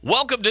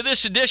Welcome to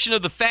this edition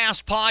of the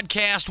Fast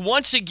Podcast.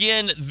 Once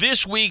again,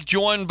 this week,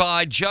 joined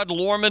by Judd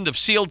Lormand of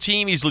SEAL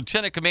Team. He's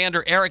Lieutenant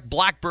Commander Eric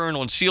Blackburn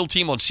on SEAL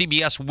Team on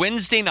CBS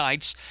Wednesday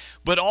nights,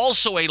 but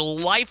also a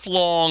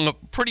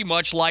pretty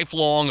much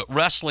lifelong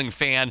wrestling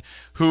fan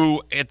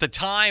who, at the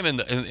time in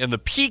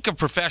the peak of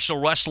professional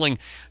wrestling,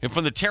 and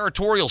from the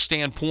territorial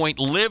standpoint,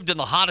 lived in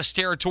the hottest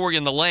territory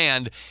in the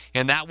land,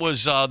 and that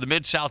was the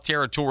Mid-South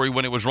Territory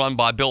when it was run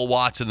by Bill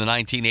Watts in the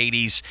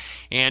 1980s.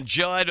 And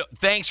Judd,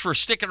 thanks for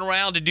sticking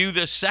around to do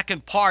this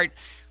second part.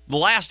 The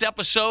last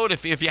episode,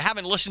 if you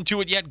haven't listened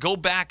to it yet, go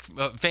back,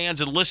 fans,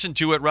 and listen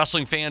to it,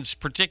 wrestling fans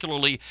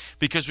particularly,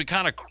 because we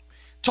kind of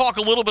talk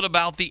a little bit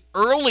about the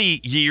early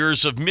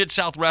years of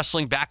Mid-South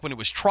Wrestling back when it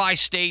was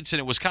tri-states and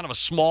it was kind of a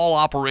small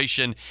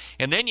operation.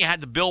 And then you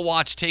had the Bill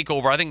Watts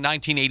takeover. I think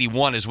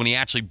 1981 is when he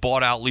actually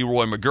bought out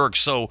Leroy McGurk.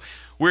 So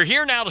we're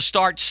here now to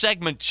start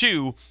segment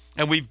 2,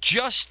 and we've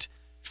just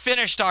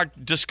finished our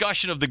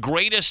discussion of the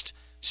greatest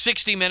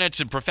 60 minutes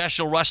in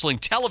professional wrestling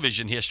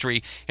television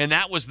history, and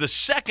that was the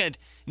second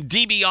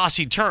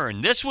DiBiase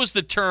turn. This was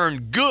the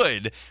turn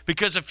good,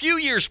 because a few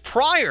years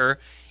prior,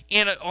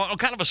 on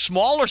kind of a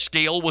smaller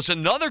scale, was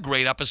another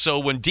great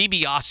episode when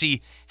DiBiase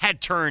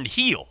had turned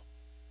heel.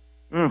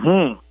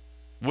 Mm-hmm.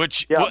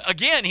 Which,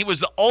 again, he was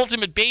the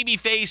ultimate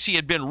babyface. He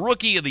had been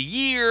Rookie of the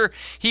Year.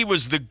 He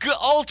was the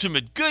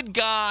ultimate good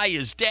guy.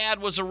 His dad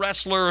was a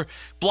wrestler,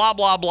 blah,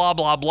 blah, blah,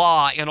 blah,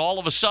 blah. And all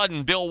of a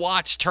sudden, Bill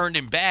Watts turned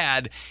him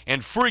bad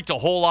and freaked a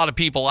whole lot of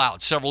people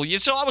out several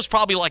years. So I was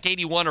probably like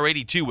 81 or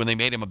 82 when they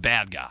made him a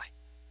bad guy.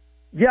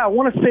 Yeah, I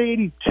want to say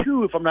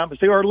 82, if I'm not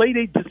mistaken, or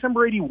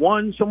December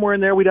 81, somewhere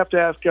in there. We'd have to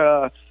ask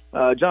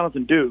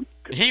Jonathan Duke.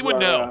 He would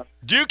know.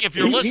 Duke, if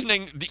you're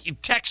listening,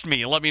 text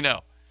me and let me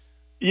know.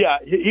 Yeah,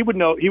 he would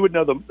know. He would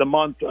know the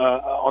month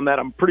on that,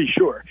 I'm pretty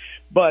sure.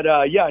 But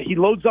he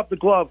loads up the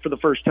glove for the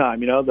first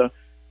time. You know,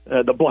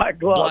 the black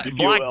glove,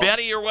 Black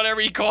Betty or whatever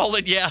you call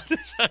it. Yeah.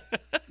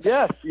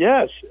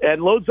 yes,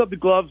 and loads up the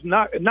gloves,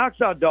 knocks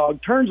out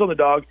dog, turns on the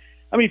dog.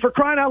 I mean, for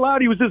crying out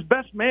loud, he was his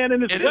best man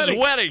in his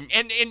wedding.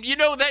 And you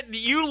know, that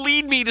you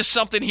lead me to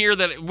something here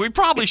that we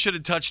probably should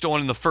have touched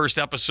on in the first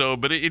episode,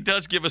 but it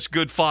does give us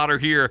good fodder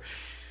here.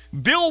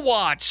 Bill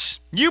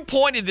Watts, you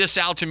pointed this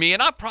out to me,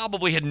 and I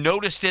probably had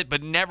noticed it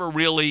but never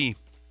really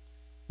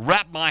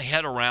wrapped my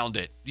head around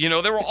it. You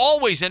know, there were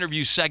always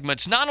interview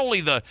segments, not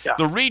only the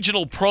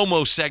regional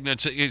promo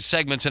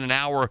segments in an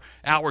hour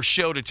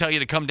show to tell you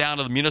to come down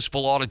to the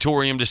Municipal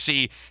Auditorium to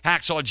see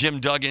Hacksaw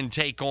Jim Duggan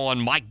take on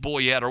Mike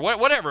Boyette or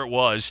whatever it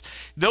was.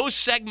 Those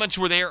segments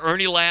were there.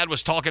 Ernie Ladd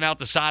was talking out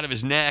the side of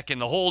his neck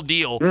and the whole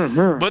deal.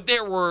 Mm-hmm. But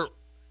there were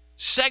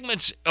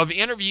segments of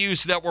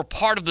interviews that were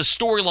part of the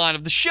storyline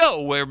of the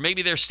show, where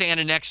maybe they're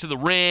standing next to the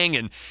ring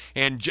and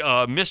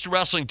Mr.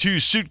 Wrestling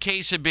 2's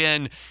suitcase had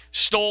been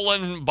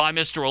stolen by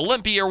Mr.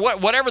 Olympia, or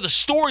whatever the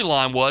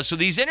storyline was. So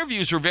these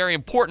interviews were very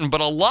important,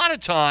 but a lot of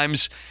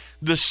times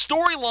the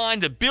storyline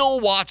that Bill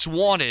Watts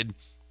wanted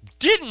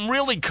didn't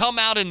really come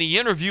out in the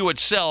interview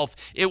itself.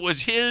 It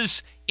was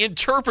his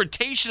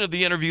interpretation of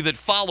the interview that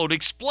followed.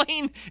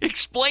 Explain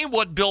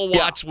what Bill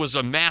Watts was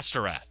a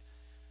master at.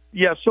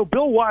 Yeah, so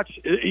Bill Watts,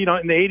 you know,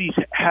 in the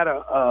 80s had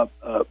a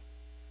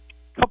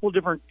couple of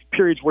different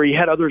periods where he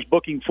had others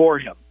booking for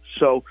him.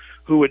 So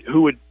who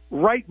would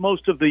write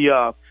most of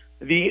the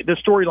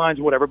storylines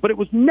or whatever, but it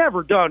was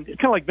never done. It's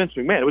kind of like Vince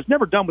McMahon. It was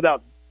never done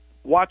without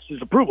Watts'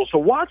 approval. So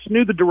Watts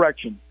knew the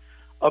direction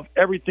of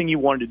everything he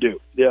wanted to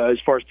do, as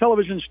far as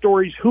television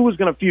stories, who was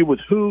going to feud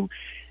with who.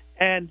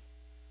 And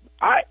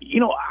I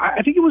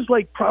think it was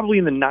like probably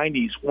in the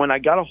 90s when I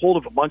got a hold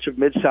of a bunch of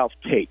Mid-South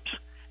tapes.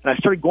 And I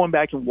started going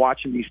back and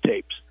watching these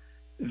tapes,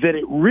 that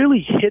it really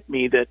hit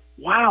me that,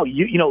 wow,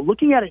 you know,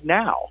 looking at it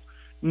now,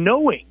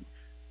 knowing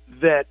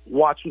that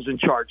Watts was in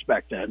charge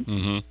back then,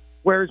 mm-hmm.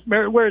 whereas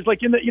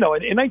like in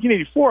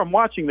 1984, I'm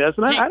watching this,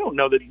 and I don't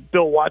know that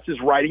Bill Watts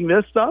is writing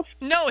this stuff.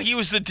 No, he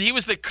was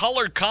the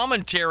colored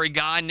commentary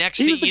guy next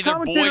to either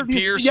Boyd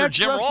Pierce or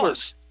Jim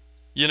Ross.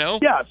 You know?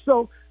 Yeah.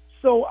 So,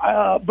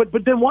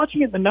 but then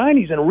watching it in the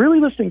 90s and really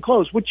listening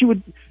close, what you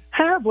would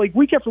have like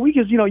week after week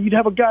is, you know, you'd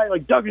have a guy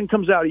like Duggan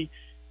comes out,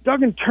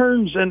 Duggan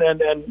turns and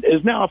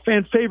is now a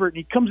fan favorite, and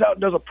he comes out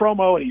and does a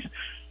promo, and he's,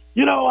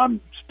 you know,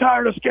 I'm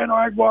tired of Scandal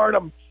Akbar, and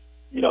I'm,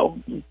 you know,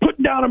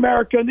 putting down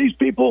America and these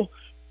people,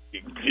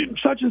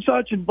 such and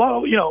such, and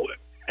blah, you know,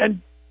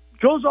 and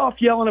goes off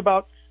yelling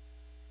about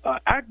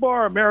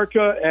Akbar,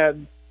 America,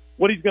 and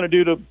what he's going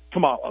to do to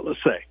Kamala,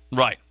 let's say.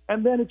 Right.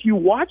 And then if you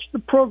watch the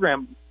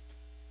program,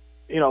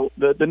 you know,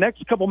 the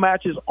next couple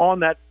matches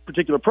on that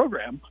particular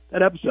program,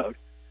 that episode,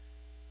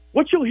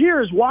 what you'll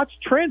hear is Watts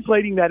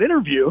translating that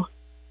interview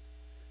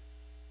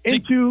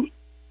into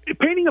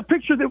painting a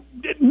picture that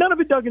none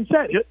of it Duggan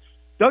said.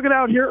 Duggan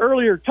out here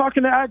earlier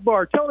talking to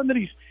Akbar, telling him that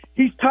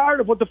he's tired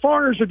of what the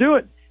foreigners are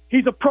doing.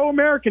 He's a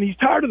pro-American. He's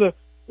tired of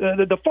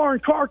the foreign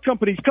car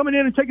companies coming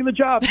in and taking the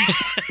job.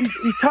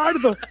 He's tired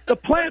of the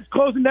plants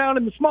closing down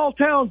in the small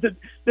towns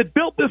that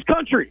built this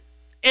country.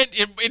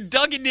 And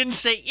Duggan didn't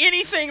say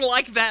anything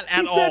like that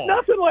at all. He said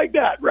nothing like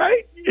that,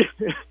 right?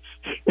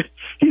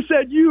 He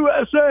said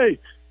USA.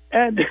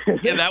 And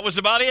that was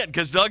about it,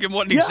 because Duggan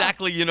wasn't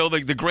exactly,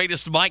 the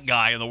greatest mic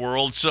guy in the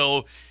world.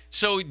 So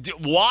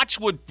watch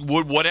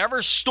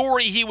whatever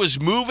story he was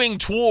moving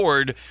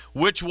toward,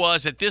 which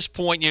was at this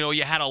point,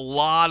 you had a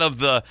lot of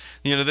the,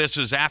 this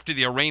was after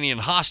the Iranian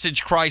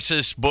hostage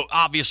crisis, but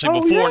obviously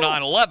before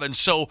 9/11.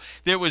 So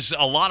there was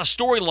a lot of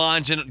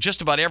storylines in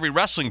just about every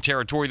wrestling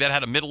territory that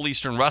had a Middle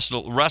Eastern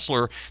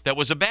wrestler that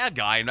was a bad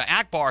guy. And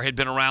Akbar had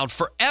been around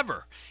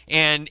forever.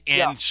 And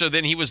so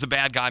then he was the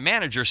bad guy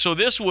manager. So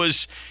this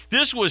was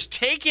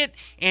take it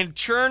and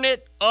turn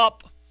it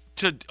up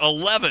to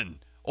 11.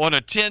 On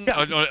a 10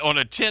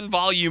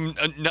 volume,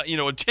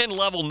 a 10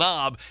 level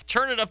knob,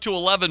 turn it up to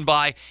 11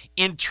 by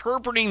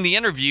interpreting the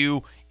interview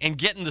and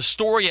getting the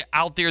story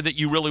out there that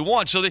you really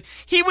want. So that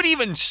he would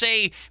even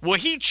say, well,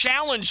 he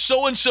challenged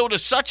so-and-so to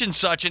such and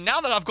such. And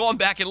now that I've gone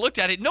back and looked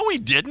at it, no, he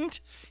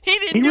didn't. He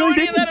didn't do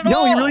any of that at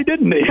all. No, he really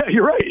didn't. Yeah,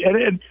 you're right.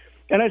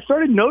 And I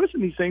started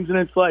noticing these things, and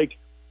it's like,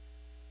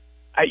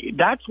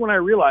 that's when I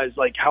realized,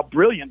 like, how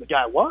brilliant the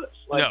guy was.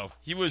 Like, no,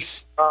 he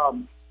was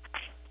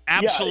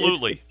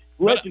absolutely.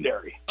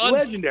 Legendary.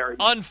 Legendary.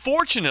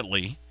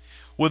 Unfortunately,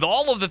 with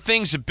all of the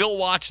things that Bill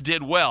Watts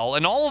did well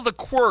and all of the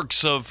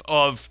quirks of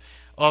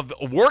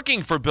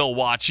working for Bill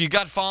Watts, you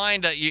got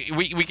fined.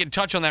 We can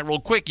touch on that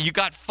real quick. You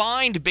got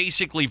fined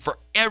basically for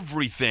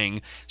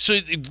everything.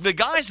 So the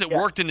guys that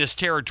worked in this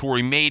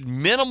territory made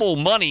minimal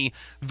money,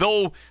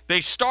 though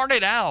they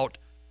started out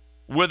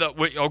with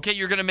okay,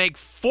 you're going to make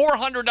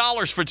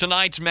 $400 for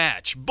tonight's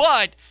match,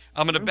 but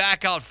I'm going to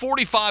back out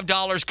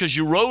 $45 because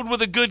you rode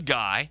with a good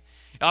guy.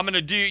 I'm going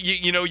to do,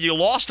 you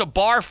lost a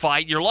bar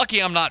fight. You're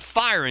lucky I'm not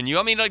firing you.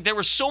 I mean, like, there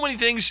were so many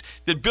things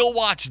that Bill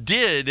Watts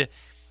did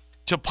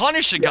to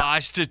punish the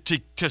guys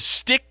to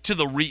stick to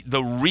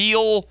the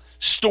real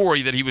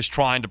story that he was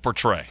trying to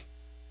portray.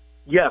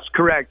 Yes,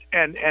 correct.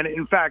 And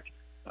in fact,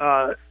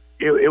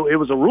 it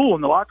was a rule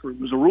in the locker room.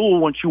 It was a rule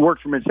once you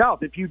worked for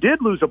Mid-South. If you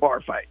did lose a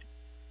bar fight,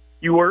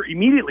 you were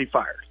immediately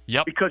fired.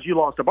 Yep. Because you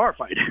lost a bar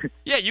fight.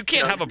 Yeah, you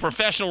can't have a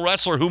professional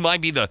wrestler who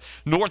might be the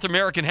North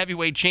American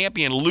heavyweight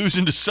champion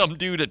losing to some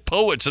dude at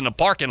Poets in the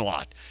parking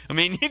lot. I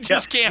mean, you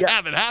just can't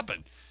have it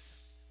happen.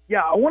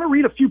 Yeah, I want to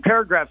read a few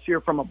paragraphs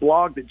here from a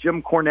blog that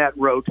Jim Cornette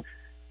wrote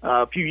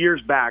a few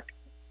years back,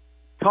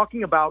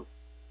 talking about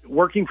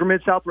working for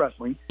Mid-South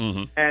Wrestling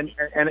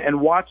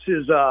and Watts'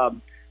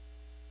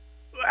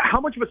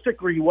 how much of a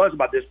stickler he was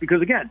about this.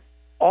 Because, again,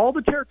 all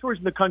the territories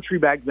in the country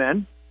back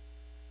then,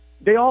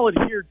 they all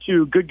adhered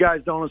to good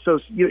guys don't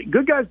associate.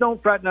 Good guys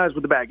don't fraternize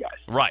with the bad guys.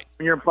 Right.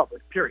 When you're in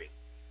public, period.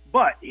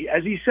 But,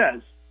 as he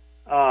says,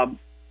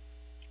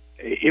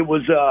 it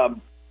was,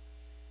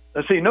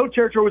 let's say no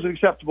territory was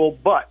acceptable,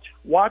 but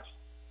Watts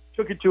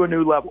took it to a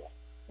new level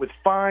with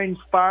fines,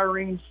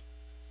 firings.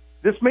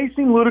 This may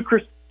seem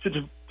ludicrous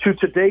to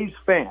today's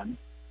fan,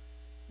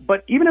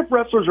 but even if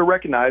wrestlers are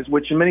recognized,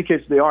 which in many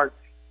cases they aren't,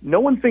 no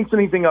one thinks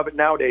anything of it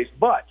nowadays.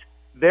 But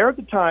there at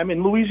the time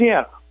in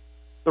Louisiana,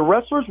 the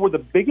wrestlers were the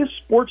biggest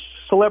sports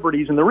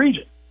celebrities in the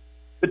region.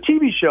 The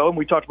TV show, and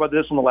we talked about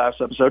this in the last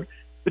episode,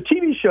 the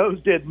TV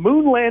shows did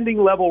moon landing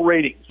level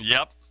ratings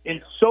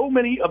in so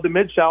many of the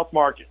Mid-South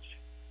markets,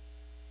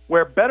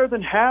 where better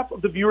than half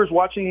of the viewers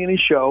watching any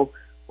show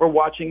were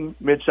watching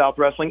Mid-South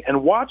Wrestling,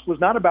 and Watts was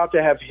not about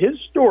to have his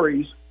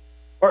stories,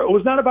 or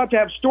was not about to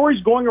have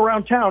stories going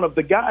around town of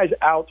the guys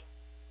out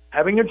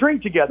having a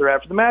drink together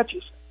after the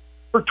matches.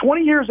 For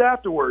 20 years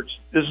afterwards,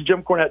 this is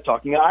Jim Cornette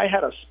talking, I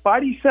had a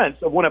spidey sense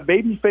of when a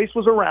baby face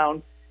was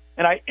around,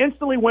 and I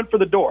instantly went for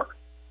the door.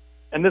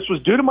 And this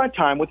was due to my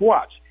time with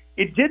Watts.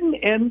 It didn't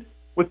end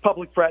with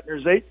public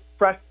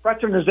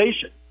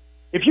fraternization.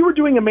 If you were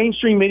doing a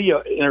mainstream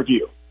media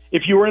interview,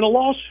 if you were in a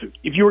lawsuit,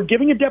 if you were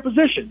giving a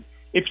deposition,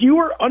 if you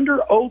were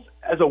under oath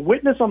as a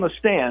witness on the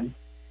stand,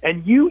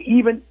 and you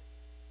even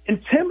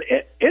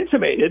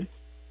intimated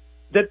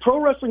that pro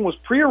wrestling was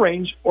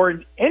prearranged or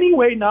in any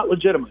way not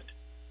legitimate,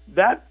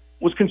 that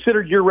was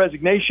considered your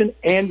resignation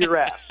and your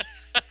ass.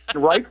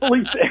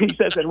 Rightfully, he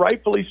says, and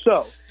rightfully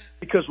so,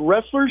 because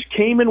wrestlers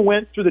came and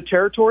went through the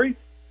territory,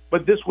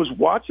 but this was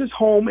Watts'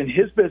 home and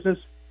his business,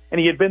 and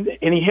he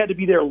had to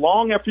be there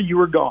long after you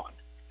were gone.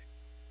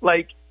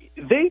 Like,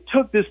 they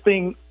took this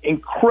thing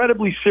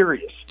incredibly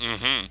serious.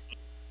 Mm-hmm.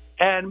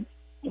 And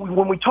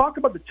when we talk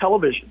about the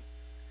television,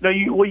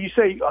 you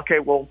say, okay,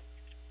 well,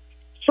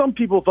 some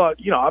people thought,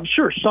 I'm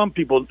sure some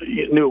people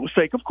knew it was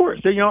fake. Of course.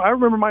 I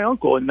remember my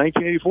uncle in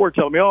 1984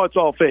 telling me, oh, it's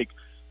all fake.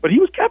 But he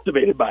was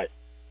captivated by it.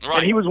 Right.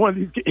 And he was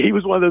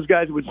one of those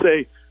guys who would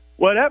say,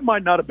 well, that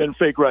might not have been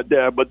fake right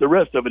there, but the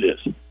rest of it is.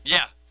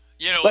 Yeah.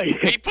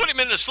 He put him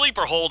in the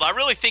sleeper hold. I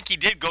really think he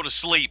did go to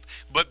sleep.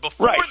 But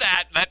before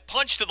that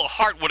punch to the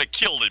heart would have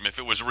killed him if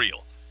it was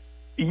real.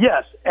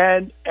 Yes.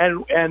 And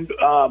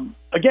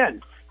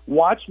again,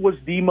 Watts was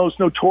the most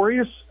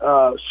notorious,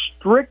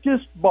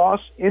 strictest boss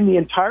in the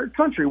entire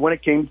country when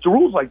it came to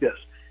rules like this.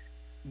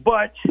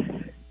 But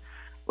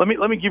let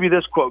me give you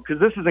this quote, because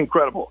this is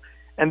incredible.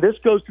 And this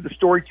goes to the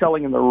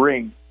storytelling in the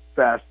ring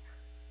fast.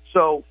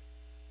 So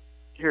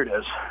here it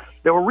is.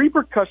 There were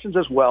repercussions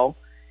as well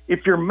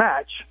if your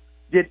match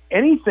did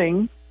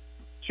anything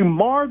to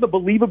mar the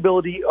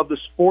believability of the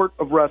sport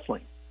of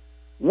wrestling.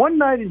 One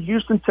night in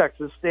Houston,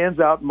 Texas stands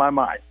out in my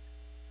mind.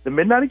 The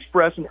Midnight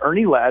Express and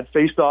Ernie Ladd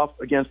faced off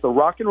against the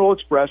Rock and Roll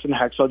Express and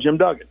Hacksaw Jim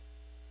Duggan.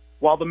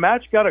 While the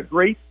match got a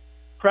great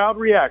crowd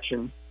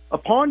reaction,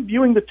 upon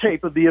viewing the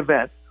tape of the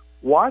event,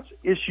 Watts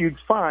issued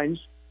fines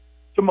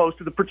to most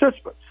of the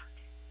participants.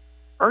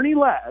 Ernie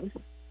Ladd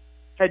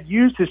had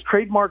used his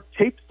trademark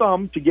taped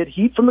thumb to get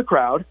heat from the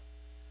crowd,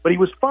 but he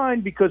was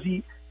fined because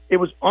it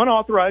was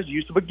unauthorized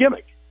use of a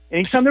gimmick.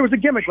 Anytime there was a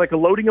gimmick, like a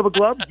loading of a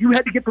glove, you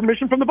had to get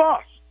permission from the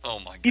boss. Oh,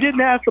 my God. He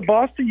didn't ask the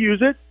boss to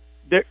use it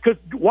because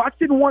Watts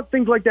didn't want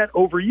things like that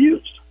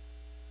overused.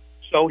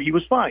 So he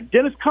was fined.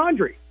 Dennis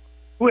Condrey,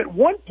 who at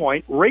one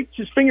point raked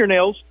his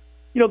fingernails,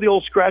 the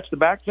old scratch the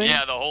back thing?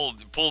 Yeah, the whole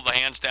pull the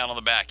hands down on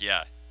the back,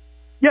 yeah.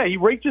 Yeah, he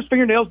raked his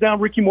fingernails down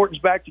Ricky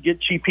Morton's back to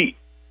get cheap heat.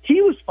 He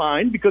was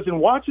fined because, in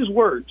Watts'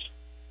 words,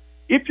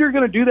 if you're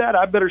going to do that,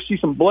 I better see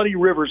some bloody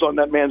rivers on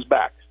that man's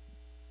back.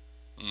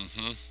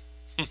 Mm-hmm.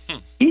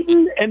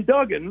 Eaton and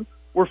Duggan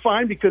were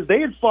fined because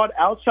they had fought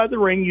outside the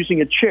ring using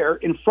a chair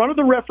in front of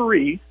the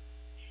referee,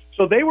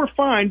 so they were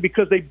fined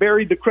because they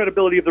buried the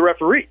credibility of the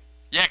referee.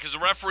 Yeah, because the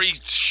referee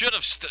should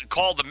have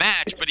called the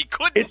match, but he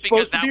couldn't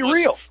because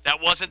that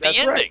wasn't the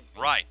ending.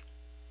 Right.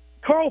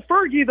 Carl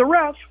Fergie, the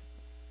ref,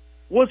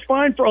 was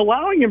fined for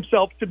allowing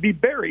himself to be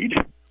buried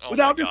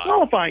without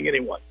disqualifying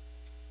anyone.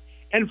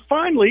 And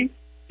finally,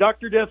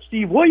 Dr. Death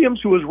Steve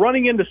Williams, who was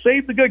running in to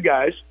save the good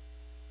guys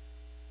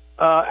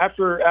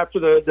after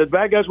the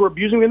bad guys were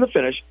abusing him in the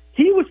finish,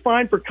 he was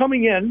fined for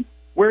coming in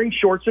wearing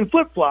shorts and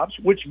flip-flops,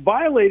 which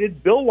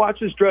violated Bill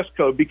Watts' dress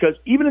code because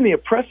even in the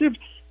oppressive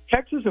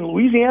Texas and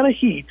Louisiana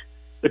heat,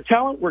 the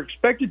talent were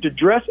expected to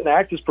dress and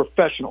act as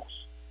professionals.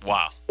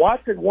 Wow.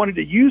 Watts had wanted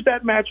to use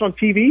that match on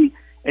TV,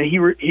 and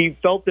he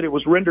felt that it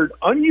was rendered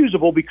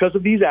unusable because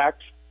of these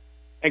acts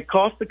and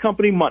cost the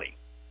company money.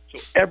 So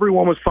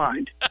everyone was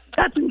fined.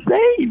 That's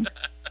insane.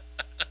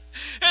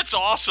 That's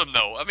awesome,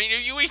 though. I mean,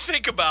 you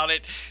think about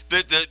it,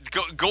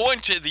 going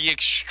to the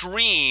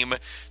extreme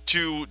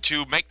to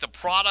make the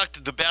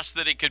product the best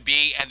that it could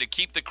be and to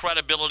keep the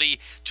credibility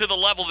to the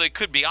level that it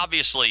could be.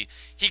 Obviously,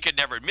 he could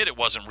never admit it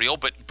wasn't real,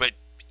 but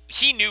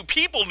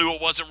people knew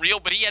it wasn't real,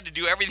 but he had to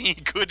do everything he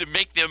could to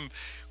make them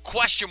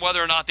question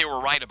whether or not they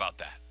were right about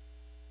that.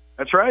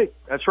 That's right.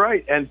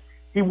 And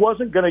he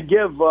wasn't going to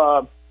give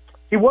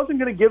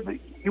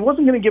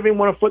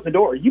anyone a foot in the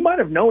door. You might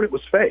have known it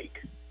was fake.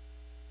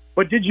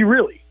 But did you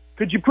really?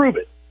 Could you prove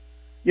it?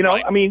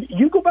 Right. I mean,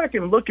 you go back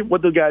and look at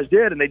what the guys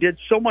did, and they did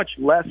so much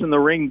less in the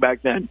ring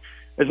back then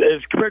as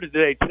compared to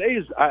today. Today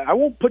is, I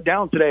won't put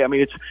down today. I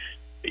mean,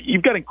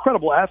 you've got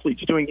incredible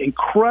athletes doing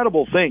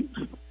incredible things.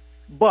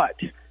 But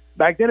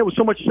back then it was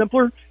so much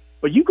simpler.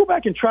 But you go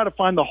back and try to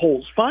find the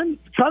holes.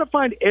 Try to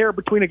find air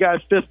between a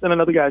guy's fist and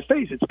another guy's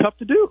face. It's tough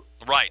to do.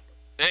 Right.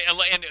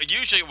 And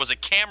usually it was a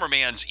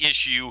cameraman's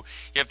issue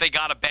if they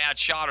got a bad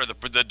shot, or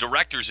the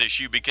director's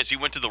issue because he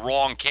went to the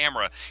wrong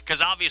camera. Because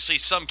obviously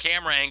some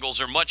camera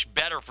angles are much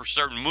better for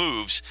certain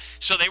moves.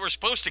 So they were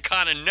supposed to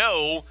kind of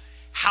know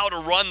how to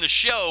run the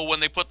show when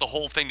they put the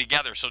whole thing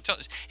together. So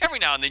every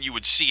now and then you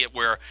would see it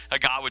where a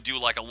guy would do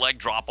like a leg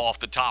drop off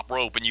the top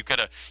rope, and you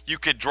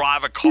could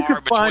drive a car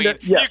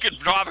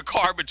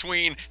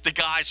between the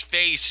guy's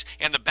face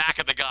and the back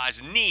of the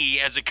guy's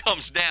knee as it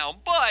comes down.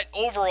 But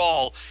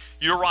overall,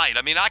 you're right.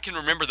 I mean, I can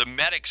remember the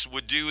medics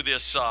would do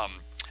this. I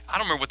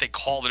don't remember what they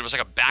called it. It was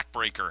like a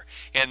backbreaker.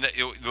 And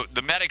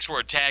the medics were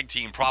a tag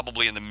team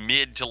probably in the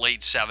mid to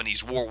late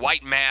 70s, wore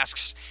white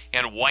masks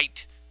and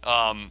white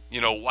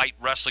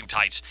wrestling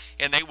tights.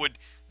 And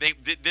they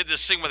did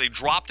this thing where they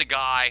dropped a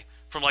guy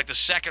from like the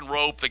second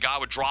rope. The guy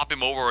would drop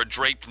him over a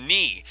draped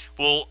knee.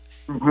 Well,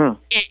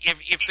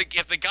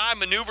 if the guy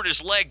maneuvered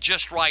his leg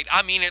just right,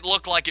 I mean, it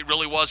looked like it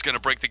really was going to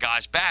break the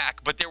guy's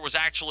back, but there was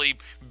actually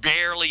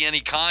barely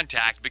any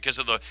contact because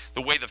of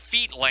the way the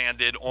feet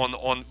landed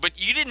on.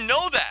 But you didn't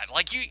know that.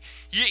 Like you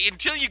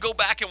until you go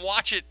back and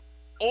watch it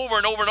over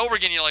and over and over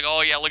again, you're like,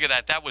 oh yeah, look at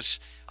that. That was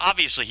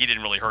obviously he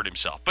didn't really hurt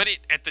himself. But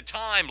at the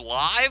time,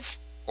 live,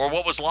 or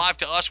what was live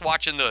to us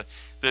watching the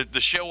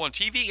show on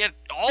TV, it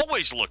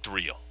always looked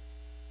real.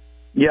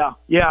 Yeah.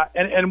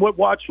 And what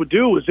Watts would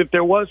do is if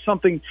there was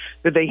something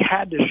that they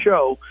had to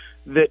show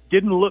that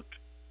didn't look,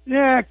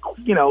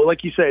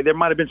 like you say, there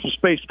might have been some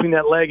space between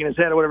that leg and his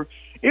head or whatever,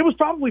 it was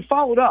probably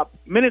followed up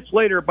minutes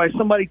later by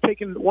somebody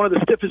taking one of the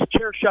stiffest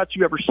chair shots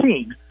you've ever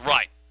seen.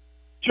 Right.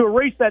 To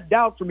erase that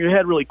doubt from your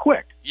head really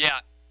quick. Yeah.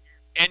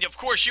 And of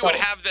course, you would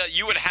have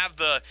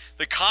the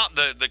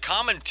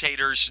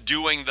commentators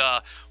doing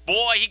the,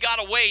 boy, he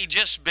got away, he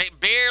just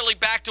barely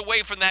backed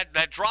away from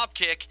that drop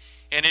kick,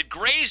 and it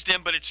grazed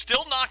him, but it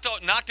still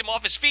knocked him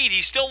off his feet.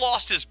 He still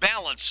lost his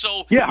balance.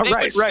 So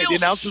right. The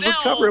announcers would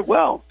cover it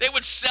well. They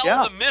would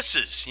sell the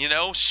misses,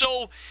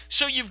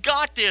 So you've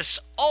got this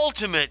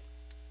ultimate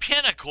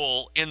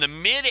pinnacle in the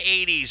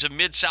mid-'80s of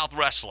Mid-South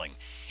Wrestling,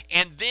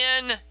 and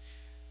then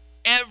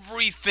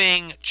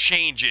everything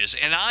changes.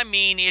 And I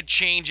mean it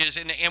changes.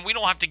 And we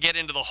don't have to get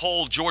into the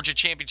whole Georgia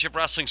Championship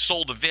Wrestling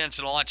sold to Vince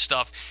and all that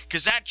stuff,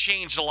 because that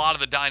changed a lot of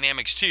the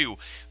dynamics too.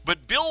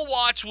 But Bill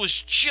Watts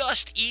was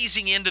just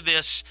easing into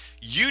this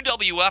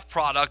UWF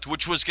product,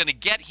 which was going to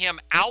get him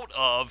out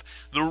of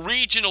the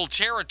regional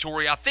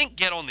territory, I think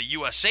get on the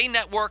USA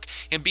Network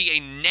and be a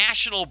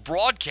national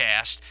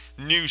broadcast,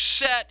 new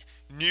set,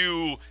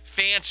 new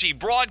fancy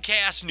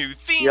broadcast, new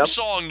theme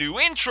song, new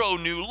intro,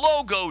 new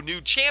logo, new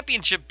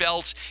championship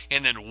belts,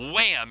 and then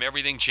wham,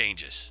 everything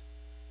changes.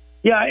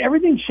 Yeah,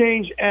 everything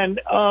changed, and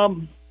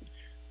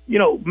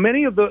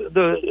many of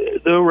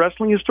the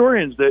wrestling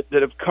historians that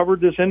have covered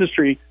this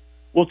industry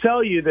will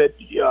tell you that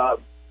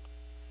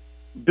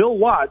Bill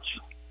Watts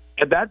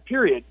at that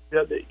period,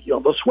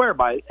 they'll swear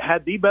by it,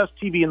 had the best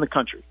TV in the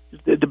country,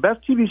 the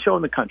best TV show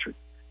in the country.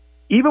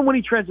 Even when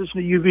he transitioned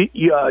to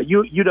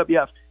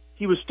UWF,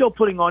 he was still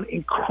putting on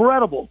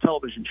incredible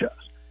television shows,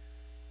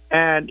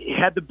 and he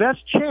had the best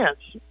chance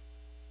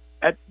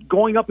at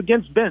going up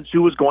against Vince,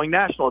 who was going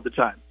national at the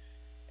time.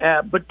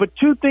 But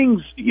two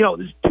things,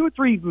 there's two or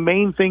three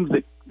main things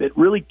that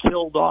really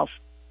killed off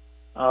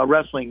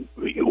wrestling.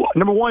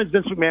 Number one is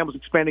Vince McMahon was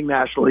expanding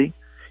nationally.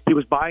 He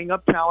was buying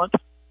up talent.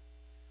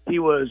 He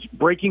was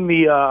breaking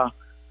the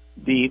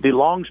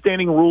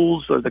long-standing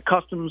rules or the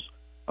customs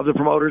of the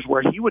promoters,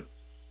 where he would,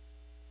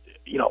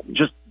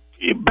 just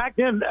back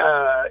then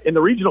in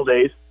the regional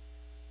days,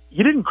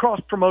 you didn't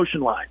cross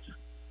promotion lines.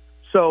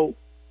 So,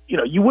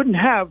 you wouldn't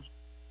have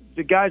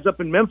the guys up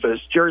in Memphis,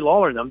 Jerry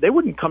Lawler and them, they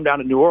wouldn't come down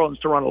to New Orleans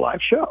to run a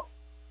live show.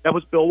 That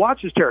was Bill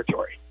Watts'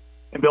 territory.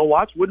 And Bill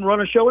Watts wouldn't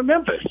run a show in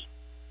Memphis.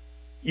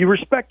 You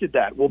respected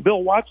that. Well,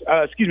 Vince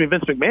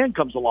McMahon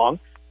comes along,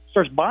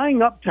 starts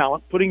buying up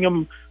talent, putting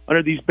them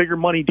under these bigger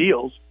money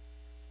deals,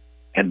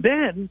 and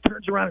then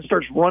turns around and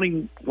starts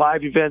running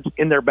live events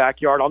in their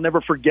backyard. I'll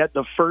never forget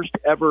the first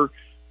ever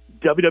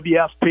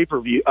WWF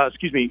pay-per-view,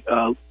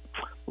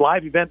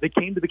 live event that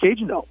came to the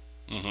Cajun Dome.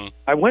 Mm-hmm.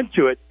 I went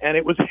to it, and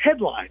it was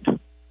headlined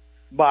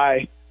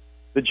by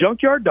the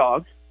Junkyard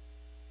Dog,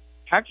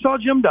 Hacksaw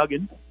Jim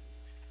Duggan,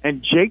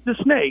 and Jake the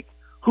Snake,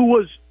 who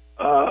was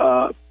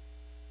a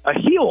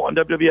heel on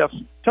WWF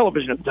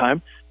television at the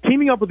time,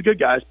 teaming up with the good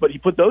guys, but he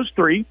put those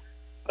three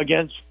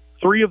against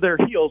three of their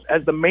heels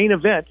as the main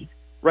event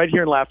right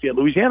here in Lafayette,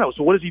 Louisiana.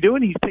 So what is he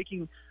doing? He's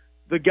taking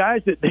the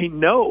guys that they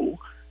know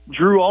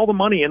drew all the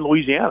money in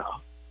Louisiana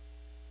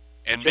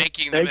and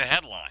making them a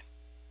headline.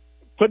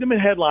 Put them in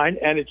headline,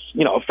 and it's,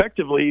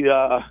 effectively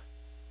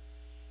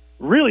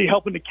really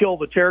helping to kill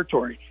the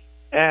territory.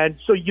 And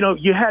so,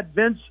 you had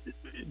Vince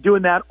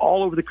doing that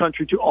all over the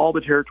country to all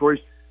the territories,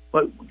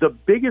 but the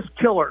biggest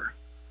killer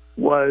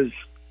was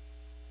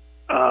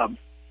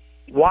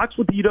Watts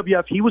with the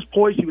UWF. He was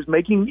poised. He was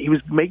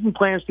making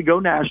plans to go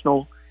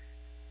national,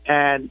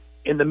 and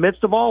in the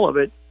midst of all of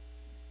it,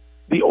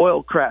 the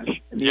oil crash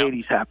in the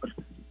 80s happened.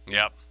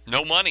 Yep.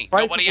 No money.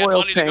 Nobody had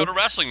money to go to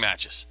wrestling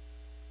matches.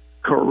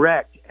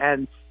 Correct.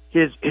 And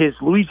his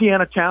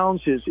Louisiana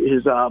towns, his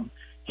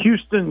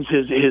Houston's,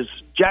 his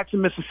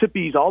Jackson,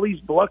 Mississippi's, all these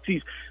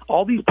Biloxi's,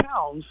 all these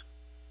towns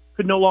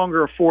could no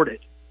longer afford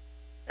it.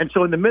 And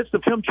so in the midst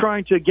of him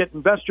trying to get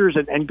investors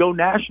and go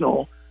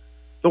national,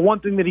 the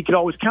one thing that he could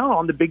always count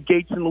on, the big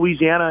gates in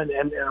Louisiana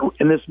and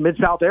in this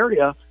Mid-South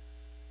area,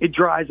 it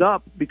dries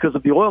up because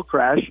of the oil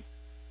crash.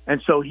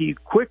 And so he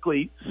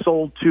quickly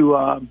sold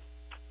to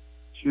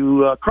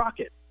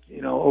Crockett,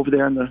 over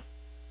there in the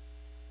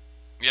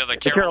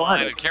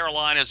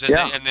Carolinas,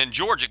 and then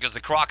Georgia, because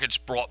the Crockett's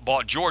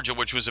bought Georgia,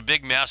 which was a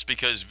big mess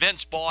because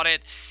Vince bought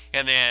it,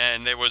 and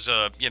then there was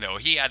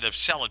he had to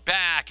sell it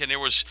back, and there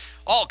was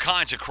all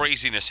kinds of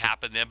craziness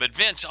happened then. But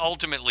Vince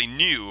ultimately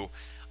knew,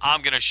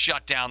 I'm going to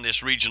shut down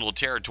this regional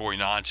territory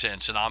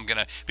nonsense, and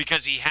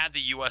because he had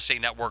the USA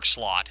Network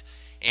slot.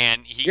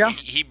 And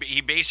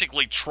he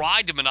basically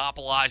tried to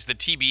monopolize the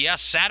TBS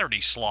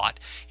Saturday slot,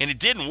 and it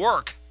didn't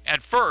work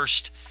at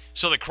first.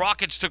 So the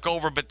Crockett's took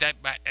over, but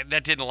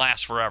that didn't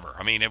last forever.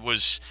 I mean, it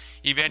was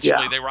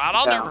eventually they were out.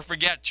 I'll never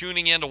forget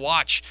tuning in to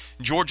watch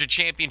Georgia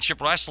Championship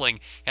Wrestling,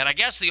 and I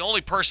guess the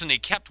only person they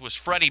kept was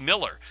Freddie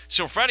Miller.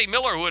 So Freddie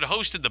Miller, who had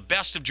hosted the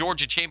Best of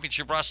Georgia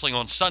Championship Wrestling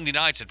on Sunday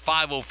nights at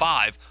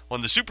 5:05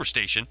 on the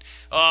Superstation,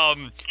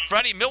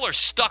 Freddie Miller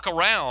stuck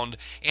around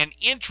and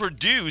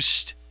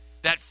introduced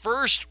that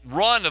first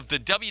run of the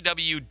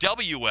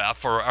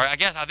WWF, or I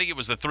think it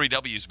was the 3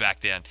 Ws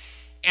back then.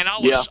 And I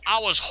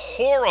was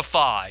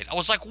horrified. I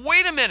was like,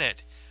 wait a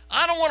minute.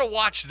 I don't want to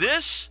watch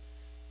this.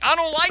 I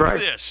don't like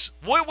this.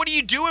 What are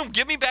you doing?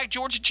 Give me back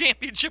Georgia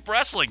Championship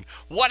Wrestling.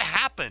 What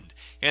happened?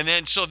 And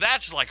then, so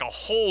that's like a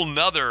whole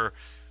nother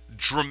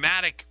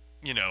dramatic,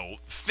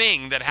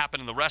 thing that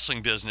happened in the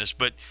wrestling business.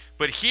 But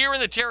here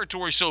in the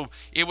territory, so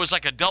it was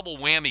like a double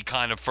whammy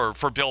kind of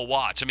for Bill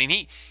Watts. I mean,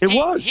 he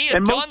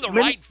had done the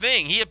right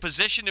thing. He had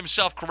positioned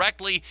himself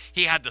correctly.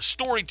 He had the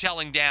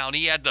storytelling down.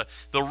 He had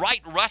the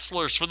right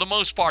wrestlers for the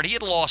most part. He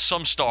had lost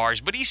some stars,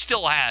 but he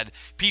still had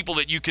people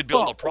that you could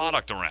build a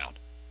product around.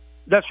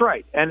 That's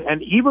right.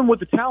 And even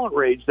with the talent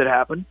rage that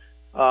happened,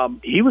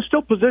 he was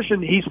still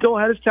positioned. He still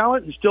had his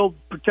talent and still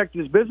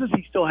protected his business.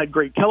 He still had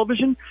great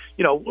television.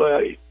 You know,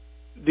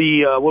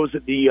 what was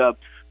it?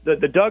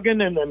 The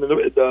Duggan and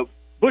the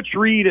Butch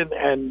Reed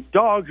and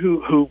Dog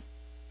who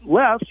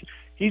left.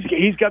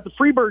 He's got the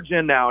Freebirds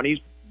in now, and he's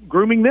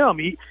grooming them.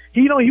 He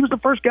was the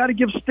first guy to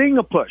give Sting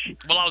a push.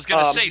 Well, I was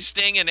going to say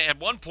Sting, and at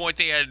one point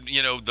they had,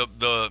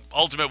 the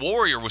Ultimate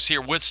Warrior was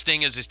here with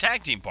Sting as his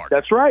tag team partner.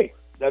 That's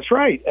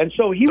right. And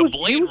so he was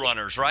Blade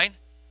Runners, right?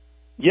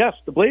 Yes,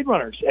 the Blade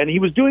Runners, and he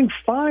was doing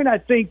fine. I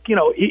think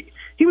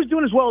he was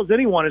doing as well as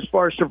anyone as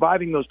far as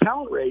surviving those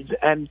talent raids.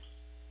 And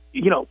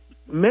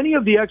many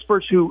of the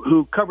experts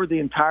who cover the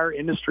entire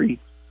industry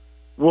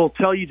will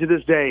tell you to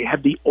this day,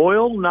 had the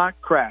oil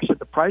not crashed, had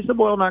the price of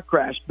oil not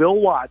crashed, Bill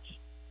Watts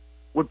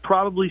would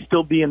probably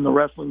still be in the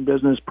wrestling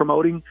business,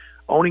 promoting,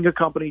 owning a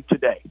company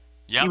today.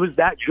 Yep. He was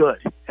that good,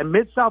 and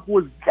Mid-South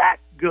was that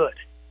good.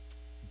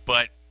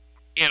 But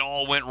it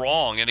all went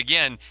wrong, and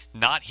again,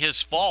 not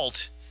his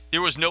fault.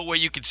 There was no way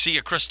you could see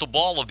a crystal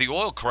ball of the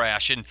oil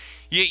crash. And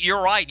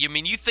you're right. I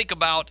mean, you think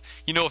about,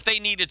 if they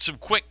needed some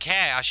quick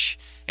cash,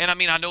 and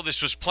I know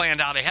this was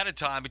planned out ahead of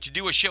time, but you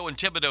do a show in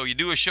Thibodaux, you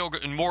do a show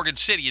in Morgan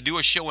City, you do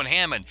a show in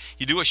Hammond,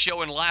 you do a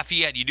show in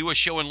Lafayette, you do a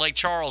show in Lake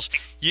Charles.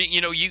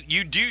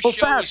 You do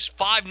shows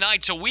 5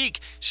 nights a week.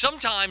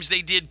 Sometimes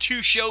they did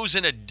 2 shows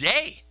in a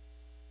day.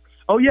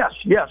 Oh, yes.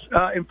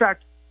 In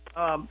fact,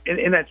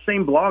 in that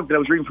same blog that I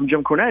was reading from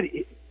Jim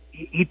Cornette,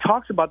 he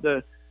talks about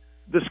the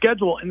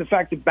schedule and the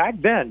fact that back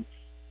then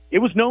it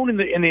was known in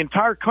the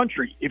entire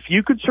country. If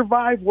you could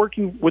survive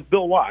working with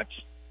Bill Watts,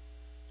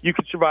 you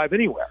could survive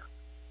anywhere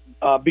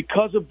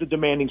because of the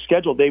demanding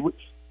schedule.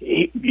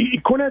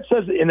 Cornette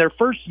says in their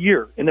first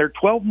year, in their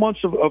 12 months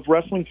of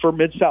wrestling for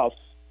Mid-South,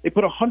 they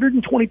put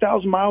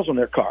 120,000 miles on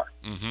their car.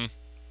 Mm-hmm.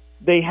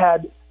 They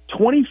had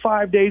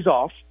 25 days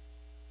off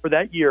for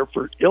that year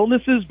for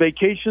illnesses,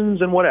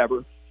 vacations, and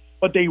whatever,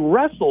 but they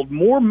wrestled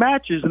more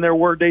matches than there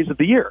were days of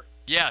the year.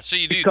 Yeah, so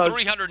you do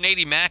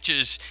 380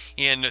 matches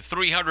in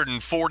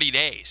 340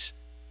 days.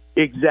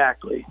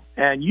 Exactly.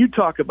 And you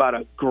talk about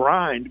a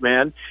grind,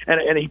 man.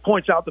 And he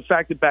points out the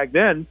fact that back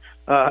then,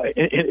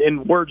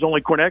 in words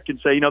only Cornette can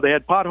say, they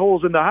had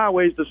potholes in the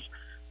highways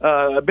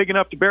big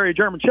enough to bury a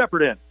German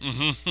Shepherd in.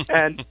 Mm-hmm.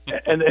 and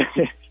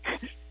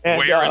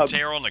wear and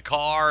tear on the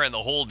car and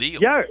the whole deal.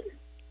 Yeah,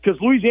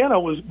 because Louisiana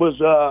was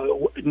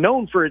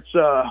known for its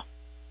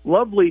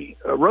lovely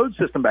road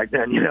system back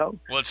then,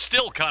 Well, it's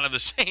still kind of the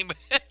same.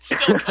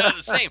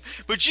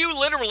 But you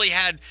literally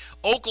had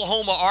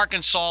Oklahoma,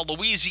 Arkansas,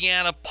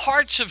 Louisiana,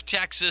 parts of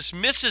Texas,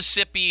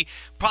 Mississippi,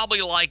 probably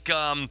like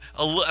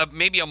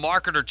maybe a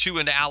market or 2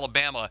 into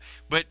Alabama.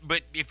 But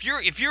if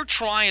you're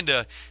trying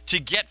to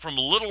get from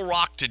Little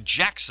Rock to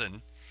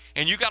Jackson,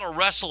 and you got to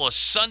wrestle a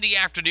Sunday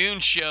afternoon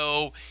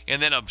show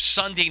and then a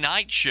Sunday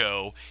night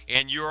show,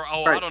 and you're,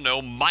 I don't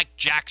know, Mike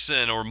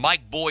Jackson or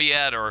Mike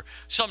Boyette or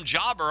some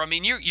jobber.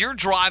 You're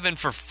driving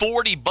for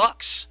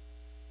 $40.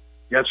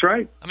 That's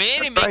right. They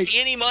didn't make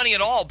any money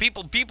at all.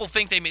 People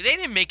think they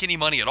didn't make any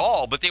money at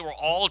all, but they were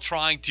all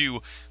trying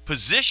to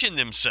position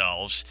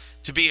themselves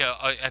to be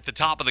at the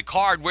top of the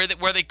card where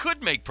they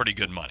could make pretty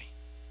good money.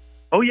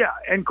 Oh yeah,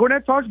 and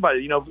Cornette talks about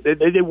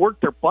it. They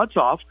worked their butts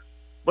off.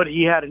 But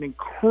he had an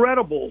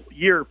incredible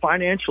year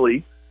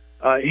financially,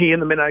 he and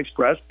the Midnight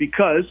Express,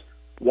 because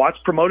Watts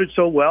promoted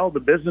so well, the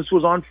business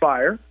was on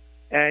fire,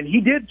 and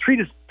he did treat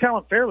his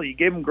talent fairly. He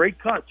gave him great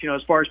cuts,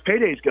 as far as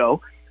paydays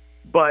go.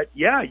 But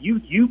yeah,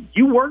 you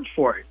worked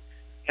for it,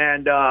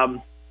 and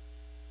and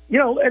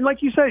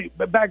like you say,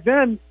 back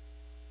then,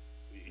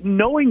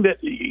 knowing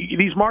that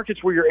these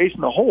markets were your ace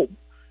in the hole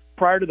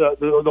prior to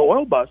the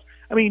oil bust.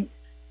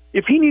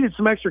 If he needed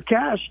some extra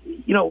cash,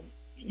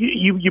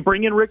 You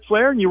bring in Ric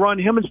Flair and you run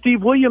him and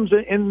Steve Williams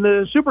in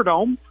the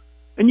Superdome,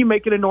 and you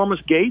make an enormous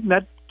gate, and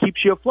that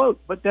keeps you afloat.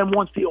 But then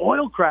once the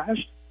oil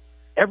crashed,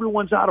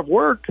 everyone's out of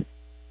work.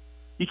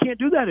 You can't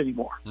do that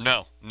anymore.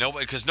 No,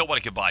 because nobody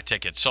could buy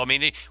tickets. So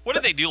what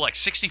did they do? Like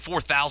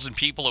 64,000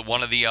 people at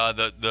one of the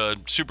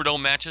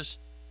Superdome matches?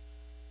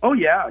 Oh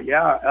yeah.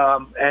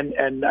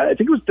 And I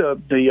think it was the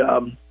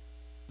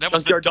that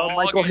was the dog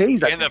Michael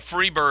Hayes, and the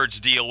Freebirds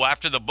deal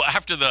after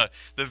the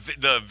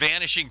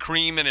vanishing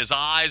cream in his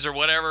eyes or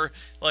whatever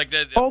like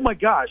that. Oh my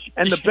gosh!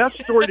 And the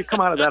best story to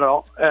come out of that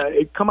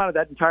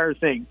entire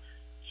thing.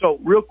 So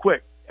real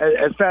quick,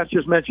 as Fast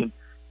just mentioned,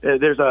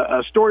 there's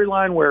a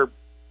storyline where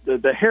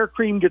the hair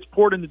cream gets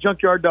poured in the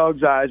Junkyard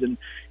Dog's eyes, and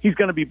he's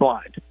going to be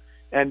blind.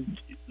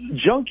 And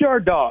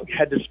Junkyard Dog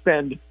had to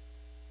spend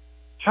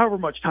however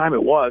much time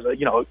it was,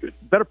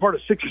 better part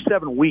of 6 or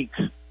 7 weeks.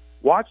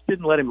 Watts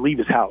didn't let him leave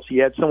his house. He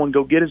had someone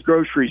go get his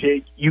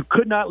groceries. You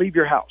could not leave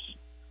your house.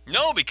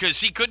 No,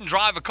 because he couldn't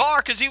drive a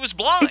car because he was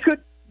blind.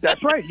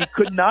 That's right. He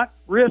could not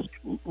risk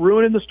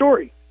ruining the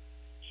story.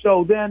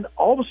 So then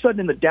all of a sudden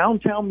in the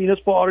downtown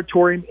Municipal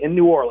Auditorium in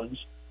New Orleans,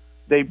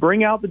 they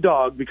bring out the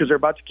dog because they're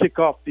about to kick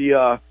off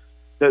the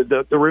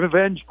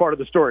revenge part of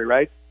the story,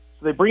 right?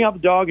 So they bring out the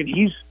dog, and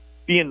he's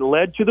being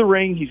led to the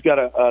ring. He's got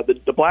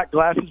the black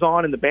glasses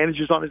on and the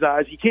bandages on his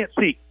eyes. He can't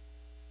see.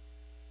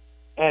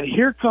 And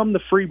here come the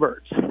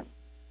Freebirds.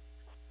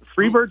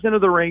 Freebirds into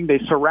the ring. They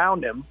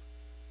surround him,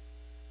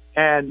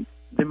 and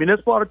the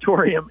Municipal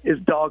Auditorium is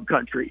dog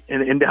country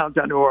in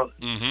downtown New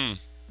Orleans.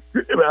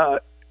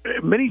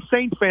 Mm-hmm. Many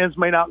Saints fans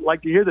may not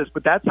like to hear this,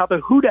 but that's how the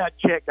Who Dat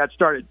chant got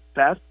started,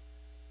 Fast.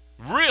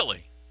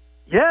 Really?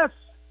 Yes.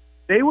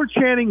 They were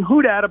chanting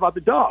Who Dat about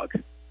the dog.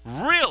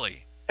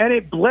 Really? And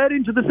it bled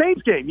into the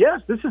Saints game.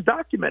 Yes, this is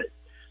documented.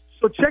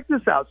 So check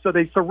this out. So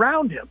they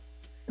surround him.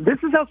 This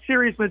is how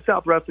serious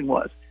Mid-South Wrestling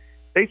was.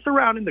 They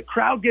surround him. The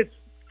crowd gets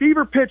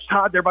fever-pitched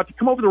hot. They're about to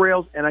come over the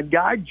rails, and a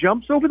guy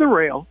jumps over the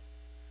rail,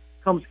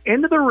 comes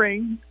into the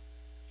ring,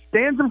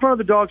 stands in front of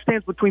the dog,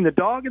 stands between the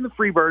dog and the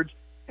Freebirds,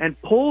 and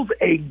pulls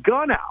a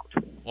gun out.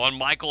 On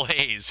Michael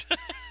Hayes.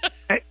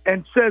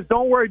 and says,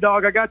 "Don't worry,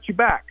 dog, I got you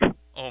back."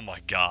 Oh, my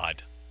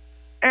God.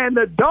 And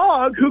the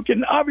dog, who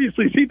can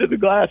obviously see through the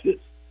glasses,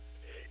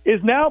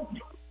 is now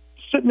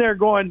sitting there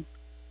going,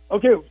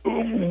 "Okay,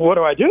 what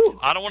do I do?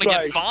 I don't want to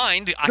get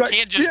fined. I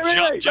can't just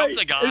jump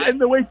the guy."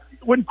 And the way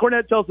when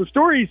Cornette tells the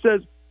story, he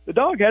says the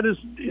dog had to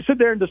sit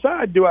there and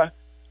decide: do I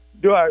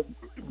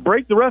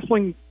break the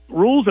wrestling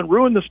rules and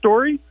ruin the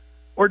story,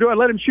 or do I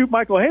let him shoot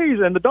Michael Hayes?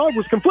 And the dog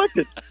was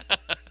conflicted.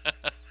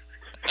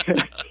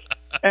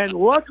 And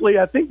luckily,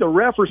 I think the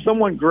ref or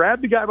someone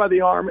grabbed the guy by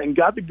the arm and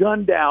got the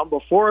gun down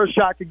before a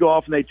shot could go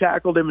off, and they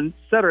tackled him, and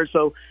et cetera.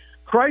 So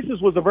crisis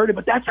was averted,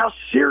 but that's how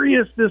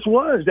serious this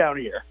was down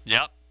here.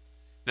 Yep.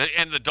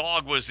 And the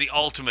dog was the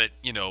ultimate,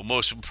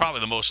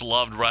 probably the most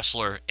loved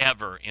wrestler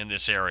ever in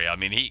this area. I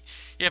mean, he,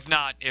 if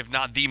not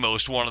the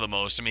most, one of the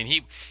most. I mean,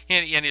 he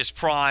in his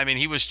prime, and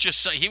he was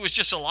just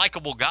a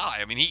likable guy.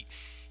 I mean, he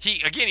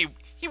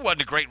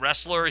wasn't a great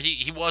wrestler.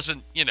 He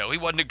wasn't, he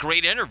wasn't a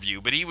great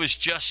interview, but he was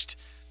just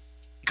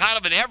kind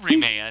of an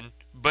everyman.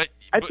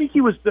 I think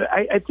he was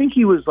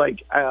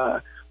like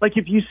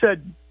if you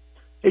said,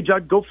 "Hey,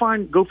 Judd, go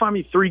find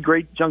me 3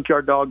 great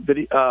Junkyard Dog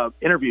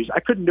interviews." I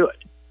couldn't do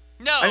it.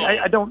 No,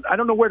 I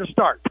don't know where to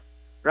start,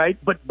 right?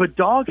 But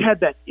Dog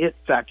had that it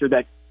factor,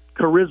 that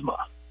charisma.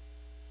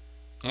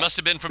 It must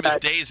have been from his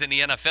days in the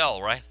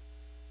NFL, right?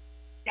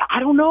 Yeah, I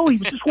don't know. He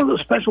was just one of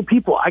those special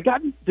people. I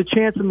got the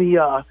chance in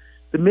the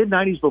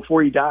mid-'90s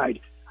before he died.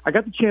 I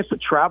got the chance to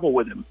travel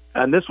with him,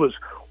 and this was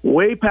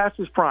way past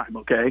his prime.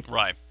 Okay,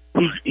 right.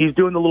 He's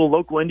doing the little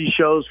local indie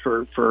shows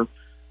for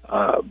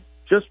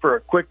just for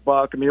a quick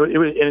buck. I mean, it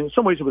was, and in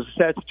some ways it was a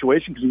sad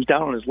situation because he was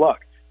down on his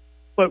luck.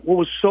 But what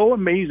was so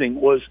amazing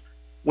was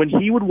when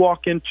he would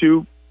walk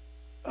into,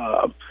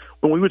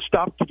 when we would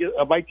stop to get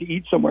a bite to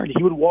eat somewhere, and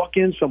he would walk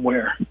in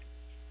somewhere,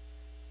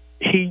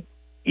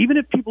 even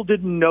if people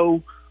didn't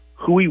know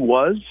who he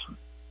was,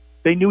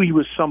 they knew he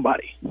was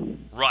somebody.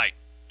 Right.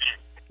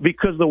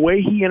 Because the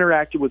way he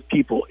interacted with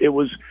people, it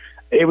was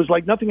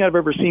like nothing I've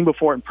ever seen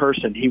before in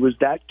person. He was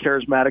that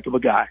charismatic of a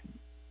guy.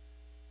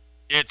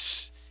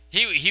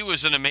 He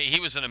was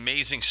an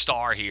amazing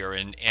star here,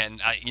 and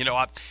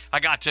I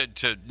got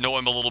to know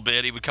him a little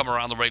bit. He would come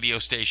around the radio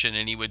station,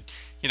 and he would,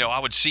 I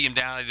would see him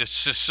down.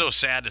 It's just so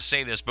sad to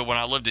say this, but when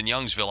I lived in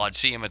Youngsville, I'd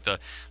see him at the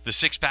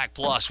Six Pack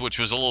Plus, which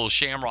was a little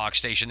Shamrock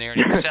station there,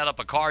 and he'd set up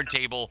a card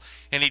table,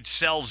 and he'd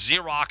sell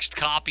Xeroxed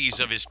copies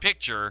of his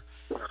picture.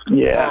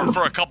 Yeah.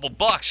 For a couple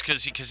bucks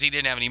because he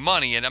didn't have any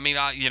money, and I mean,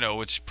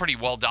 it's pretty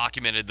well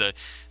documented the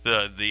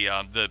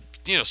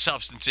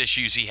substance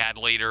issues he had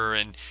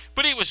later,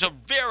 but he was a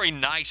very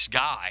nice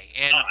guy,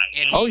 and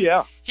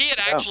he had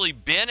actually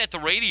been at the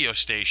radio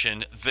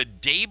station the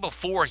day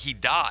before he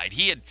died.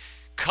 He had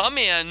come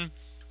in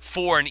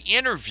for an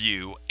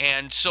interview,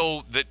 and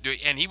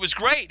he was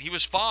great. He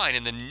was fine.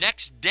 And the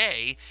next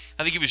day,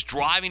 I think he was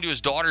driving to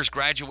his daughter's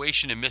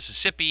graduation in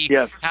Mississippi,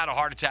 had a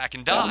heart attack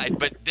and died.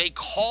 But they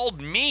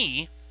called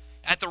me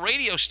at the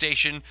radio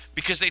station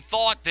because they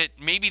thought that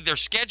maybe their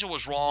schedule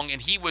was wrong, and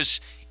he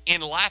was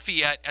in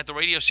Lafayette at the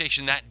radio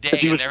station that day.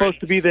 He was supposed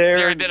to be there.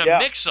 There had been a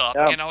mix-up,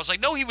 and I was like,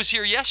 no, he was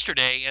here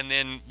yesterday. And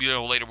then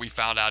later we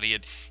found out he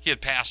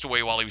had passed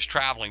away while he was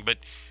traveling. But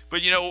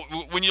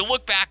when you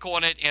look back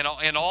on it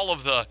and all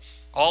of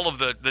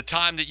the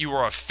time that you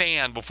were a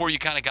fan before you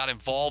kind of got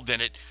involved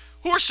in it,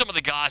 who are some of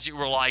the guys that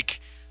were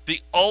like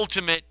the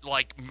ultimate,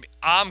 like,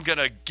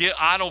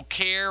 I don't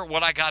care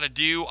what I got to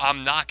do,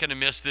 I'm not going to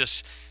miss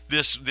this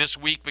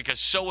week because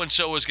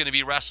so-and-so is going to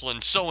be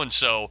wrestling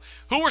so-and-so?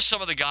 Who are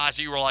some of the guys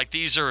that you were like,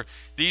 these are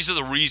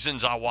the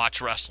reasons I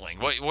watch wrestling?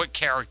 What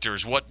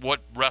characters, what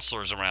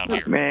wrestlers around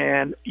here?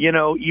 Man,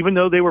 even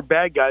though they were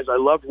bad guys, I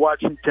loved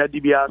watching Ted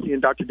DiBiase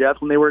and Dr. Death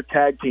when they were a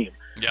tag team.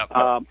 Yep.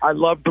 I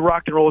loved the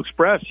Rock and Roll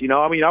Express. I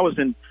was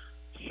in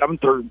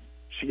 6th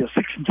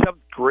and 7th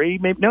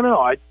grade, maybe.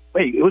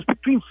 It was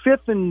between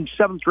 5th and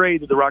 7th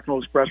grade that the Rock and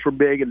Roll Express were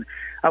big, and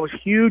I was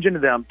huge into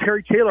them.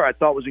 Terry Taylor, I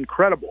thought, was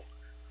incredible.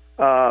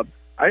 I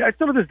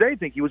still to this day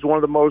think he was one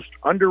of the most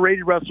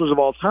underrated wrestlers of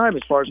all time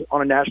as far as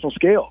on a national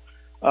scale.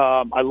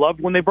 I loved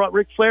when they brought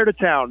Ric Flair to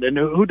town, and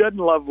who doesn't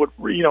love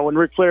when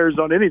Ric Flair is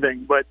on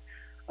anything? But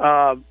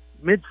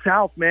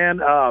Mid-South, man,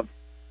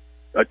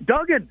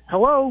 Duggan,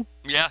 hello.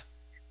 Yeah.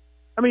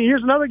 I mean,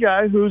 here's another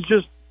guy who's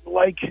just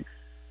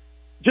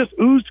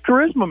oozed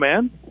charisma,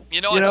 man.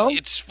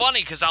 It's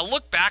funny because I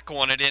look back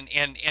on it,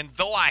 and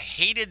though I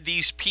hated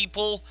these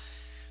people,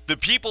 the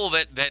people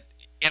that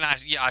and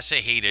I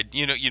say hated,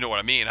 you know what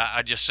I mean.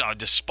 I just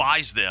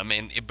despise them,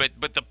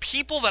 but the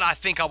people that I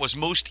think I was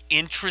most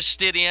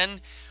interested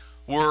in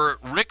were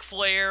Ric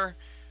Flair,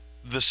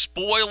 the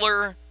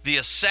Spoiler, the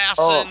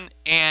Assassin,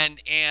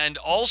 and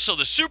also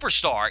the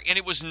Superstar. And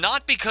it was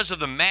not because of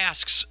the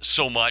masks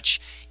so much.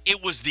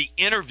 It was the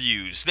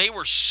interviews. They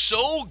were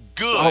so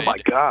good. Oh, my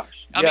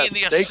gosh. I mean,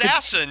 the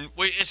Assassin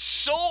is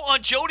so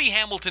on. Jody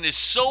Hamilton is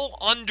so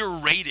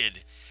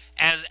underrated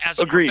as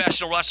a Agreed.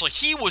 professional wrestler.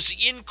 He was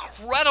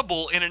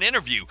incredible in an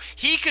interview.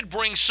 He could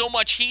bring so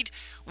much heat.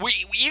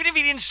 Even if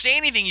he didn't say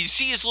anything, you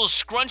see his little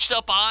scrunched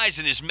up eyes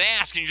and his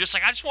mask, and you're just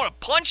like, I just want to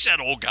punch that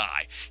old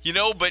guy,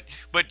 But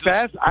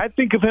I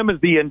think of him as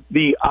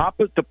the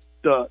opposite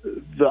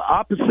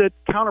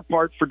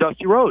counterpart for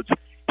Dusty Rhodes.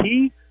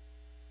 He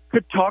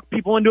could talk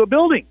people into a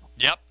building.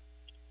 Yep.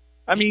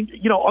 I mean,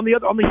 on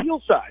the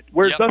heel side,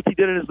 whereas Dusty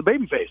did it as the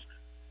babyface.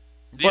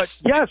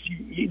 But yes,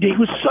 he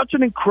was such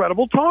an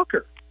incredible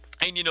talker.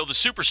 And the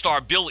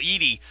Superstar, Bill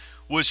Eadie,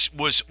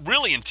 was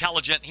really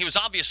intelligent. He was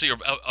obviously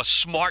a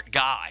smart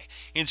guy.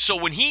 And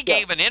so when he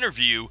gave an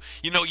interview,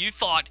 you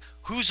thought,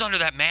 who's under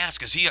that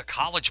mask? Is he a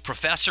college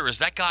professor? Is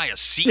that guy a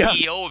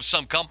CEO of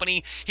some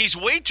company? He's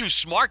way too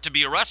smart to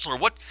be a wrestler.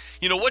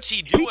 What's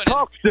he doing? He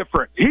talks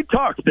different.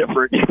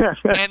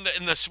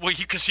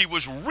 Because he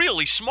was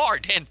really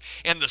smart.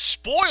 And the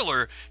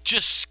Spoiler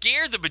just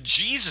scared the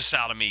bejesus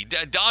out of me.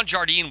 Don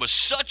Jardine was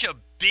such a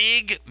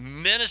big,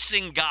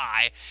 menacing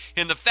guy,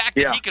 and the fact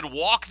that he could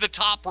walk the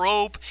top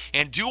rope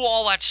and do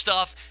all that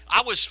stuff,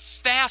 I was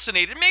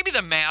fascinated. Maybe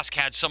the mask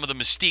had some of the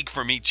mystique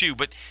for me too,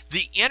 but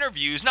the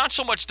interviews, not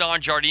so much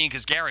Don Jardine,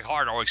 because Gary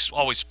Hart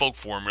always spoke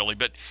for him really,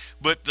 but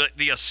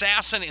the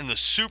Assassin and the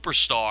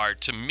Superstar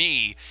to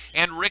me,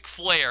 and Ric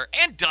Flair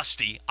and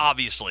Dusty,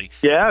 obviously.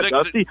 Yeah,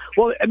 Dusty.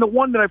 Well, and the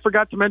one that I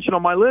forgot to mention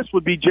on my list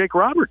would be Jake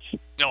Roberts.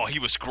 No, he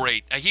was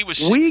great.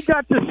 We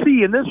got to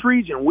see in this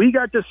region.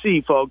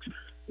 Folks,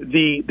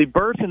 the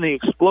birth and the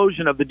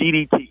explosion of the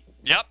DDT.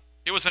 Yep.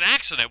 It was an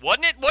accident,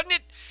 wasn't it? Wasn't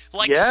it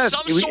like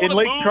some was sort of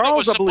move Charles, that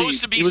was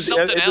supposed to be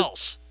something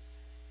else?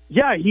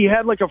 Yeah, he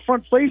had like a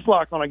front face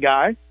lock on a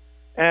guy,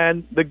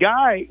 and the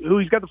guy who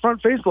he's got the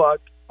front face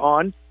lock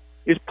on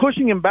is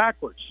pushing him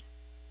backwards.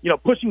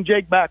 Pushing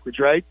Jake backwards,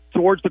 right,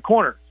 towards the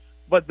corner.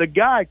 But the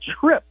guy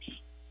trips.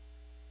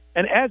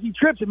 And as he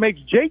trips, it makes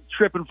Jake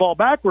trip and fall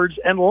backwards,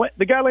 and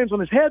the guy lands on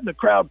his head, and the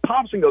crowd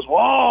pops and goes,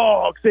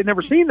 whoa, because they'd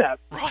never seen that.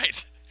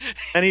 Right.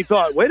 And he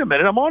thought, wait a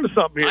minute, I'm on to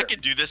something here. I can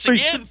do this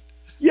again.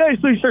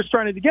 So he starts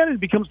trying it again, and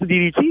it becomes the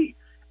DDT.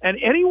 And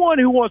anyone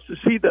who wants to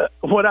see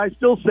what I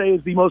still say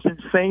is the most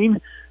insane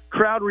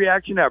crowd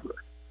reaction ever,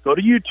 go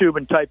to YouTube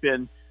and type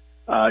in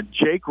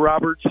Jake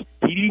Roberts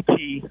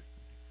DDT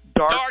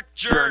Dark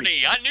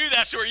Journey. I knew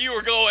that's where you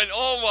were going.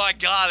 Oh, my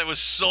God, it was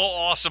so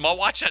awesome. I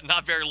watched that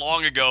not very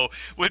long ago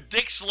with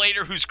Dick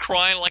Slater, who's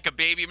crying like a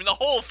baby. I mean, the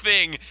whole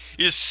thing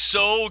is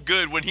so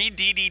good when he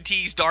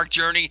DDTs Dark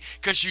Journey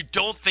because you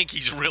don't think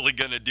he's really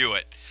going to do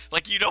it.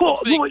 Like, you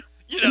don't think...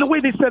 And the way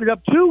they set it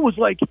up, too, was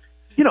like,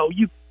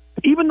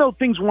 even though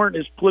things weren't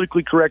as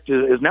politically correct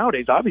as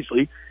nowadays,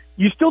 obviously,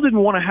 you still didn't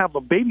want to have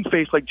a baby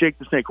face like Jake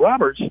the Snake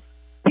Roberts.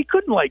 He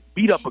couldn't,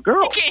 beat up a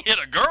girl. He can't hit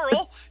a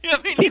girl.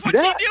 What's he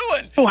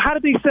doing? So how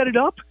did they set it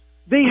up?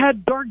 They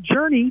had Dark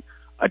Journey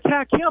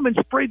attack him and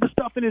sprayed the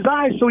stuff in his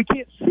eyes so he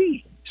can't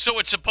see. So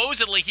it's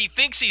supposedly he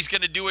thinks he's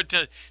going to do it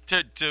to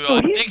Dick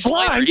blind.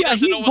 Slater. He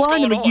doesn't know what's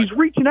going on. He's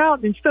reaching out,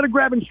 and instead of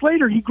grabbing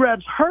Slater, he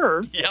grabs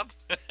her. Yep.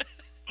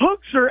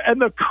 Hooks her,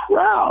 and the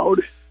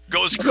crowd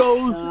goes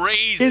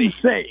crazy,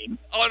 insane.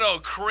 Oh no,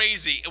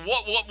 crazy!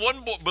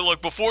 But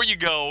look, before you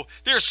go,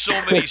 there's so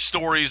many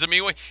stories. I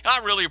mean, I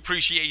really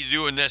appreciate you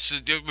doing this,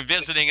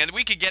 visiting, and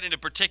we could get into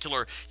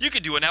particular. You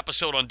could do an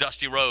episode on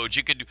Dusty Rhodes.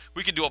 We could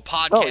do a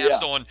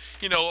podcast on.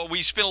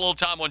 We spent a little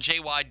time on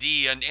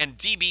JYD and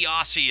DB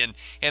Aussie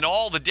and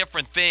all the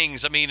different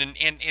things. I mean,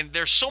 and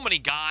there's so many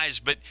guys,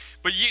 but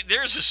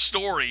there's a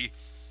story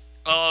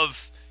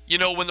of.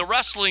 When the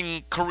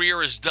wrestling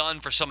career is done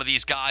for some of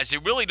these guys, they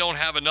really don't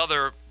have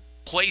another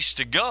place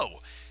to go.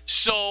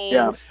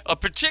 So a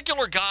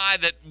particular guy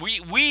that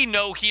we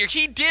know here,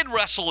 he did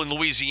wrestle in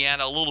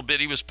Louisiana a little bit.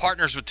 He was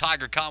partners with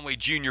Tiger Conway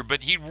Jr.,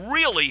 but he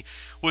really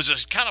was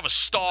a kind of a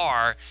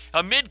star,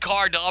 a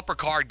mid-card to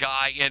upper-card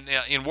guy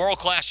in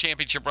world-class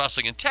championship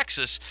wrestling in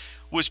Texas,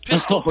 was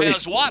Pistol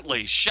Pez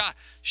Watley.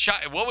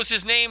 What was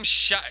his name?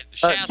 Shaska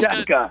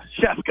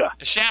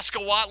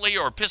Watley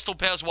or Pistol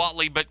Pez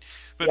Watley. But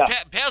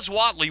Pez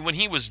Watley, when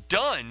he was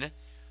done,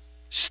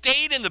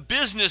 stayed in the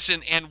business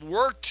and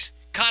worked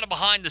kind of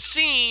behind the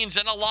scenes,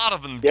 and a lot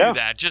of them do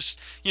that. Just,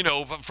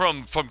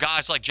 from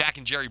guys like Jack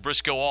and Jerry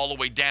Briscoe all the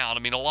way down.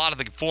 I mean, a lot of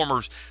the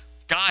former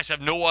guys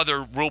have no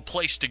other real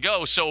place to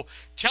go. So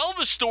tell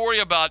the story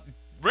about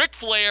Ric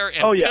Flair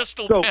and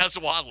Pistol Pez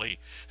Watley.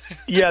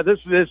 This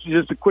is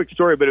just a quick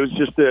story, but it was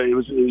just it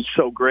was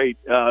so great.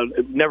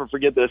 Never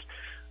forget this.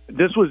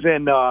 This was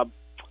in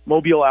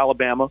Mobile,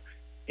 Alabama,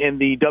 in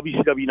the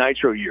WCW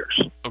Nitro years.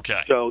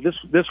 Okay. So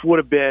this would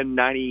have been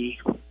 7,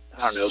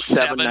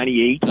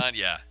 98.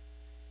 Yeah.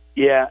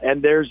 Yeah,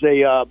 and there's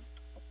several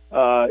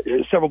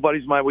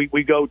buddies of mine.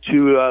 We go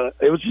to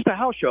it was just a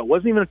house show. It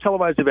wasn't even a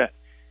televised event.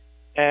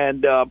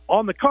 And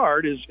on the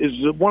card is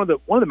one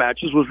of the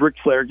matches was Ric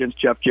Flair against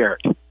Jeff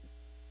Jarrett.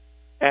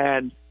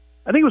 And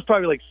I think it was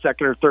probably like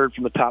second or third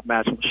from the top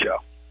match of the show.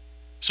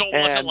 So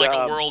it wasn't like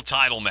a world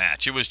title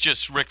match. It was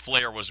just Ric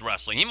Flair was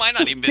wrestling. He might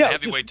not even be a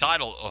heavyweight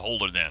title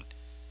holder then.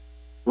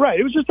 Right.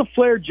 It was just a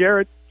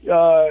Flair-Jarrett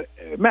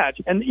match.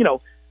 And,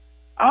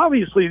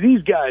 obviously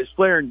these guys,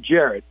 Flair and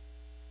Jarrett,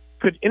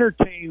 could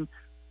entertain,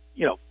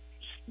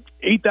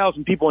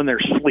 8,000 people in their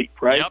sleep,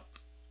 right? Yep.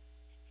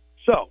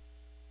 So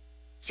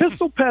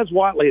Pistol Pez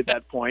Watley at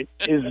that point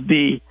is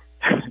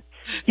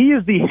he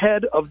is the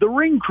head of the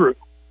ring crew.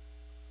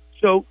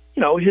 So,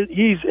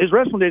 his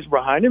wrestling days are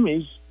behind him.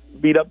 He's a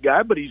beat up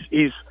guy, but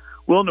he's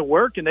willing to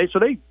work. And they,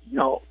 to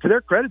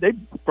their credit, they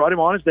brought him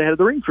on as the head of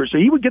the ring crew. So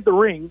he would get the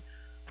ring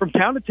from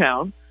town to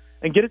town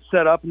and get it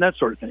set up and that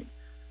sort of thing.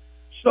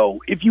 So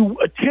if you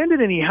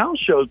attended any house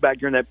shows back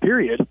during that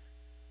period,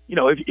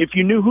 if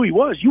you knew who he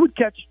was, you would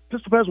catch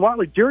Pistol Pez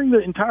Watley during the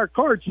entire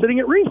card sitting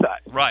at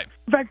ringside. Right.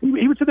 In fact,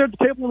 he would sit there at the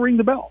table and ring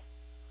the bell.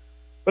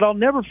 But I'll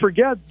never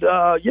forget, in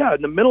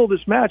the middle of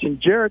this match, and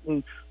Jarrett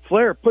and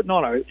Flair putting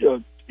on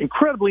a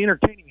incredibly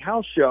entertaining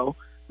house show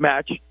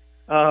match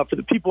for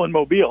the people in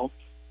Mobile.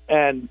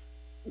 And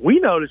we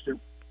noticed it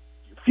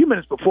a few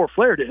minutes before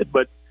Flair did,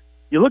 but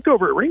you look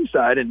over at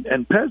ringside, and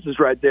Pez is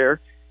right there,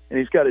 and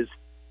he's got his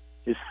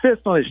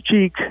fist on his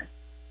cheek,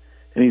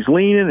 and he's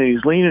leaning,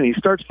 and he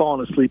starts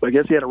falling asleep. I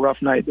guess he had a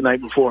rough night the night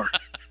before.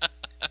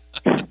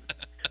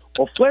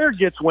 Well, Flair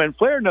gets wind.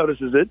 Flair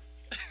notices it,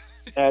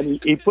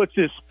 and he's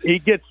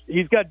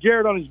got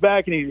Jarrett on his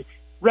back, and he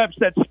wraps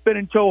that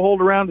spinning toe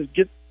hold around to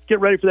get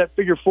ready for that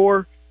figure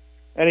four,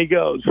 and he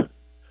goes,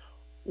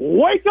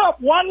 "Wake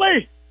up,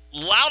 Watley!"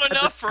 Loud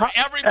enough for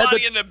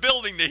everybody in the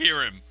building to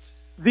hear him.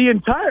 The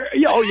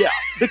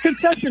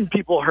concession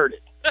people heard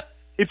it.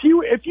 If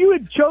you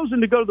had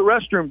chosen to go to the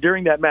restroom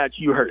during that match,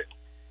 you heard it.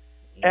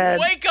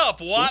 And, wake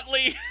up,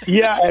 Watley!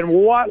 Yeah, and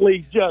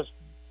Watley just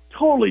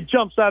totally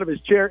jumps out of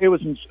his chair. It was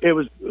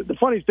the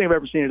funniest thing I've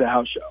ever seen at a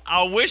house show.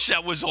 I wish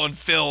that was on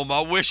film. I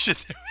wish that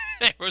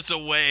there was a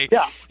way.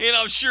 Yeah. And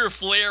I'm sure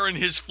Flair in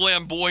his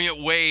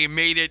flamboyant way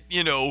made it,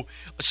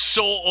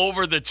 so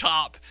over the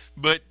top.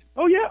 But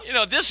oh yeah.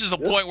 This is the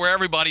point where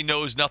everybody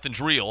knows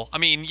nothing's real.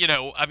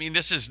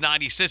 This is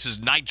 90s. This is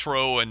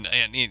Nitro and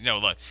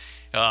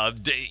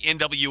the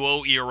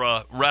NWO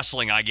era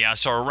wrestling, I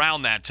guess, or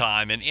around that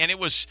time, and it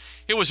was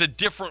a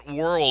different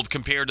world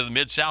compared to the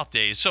Mid-South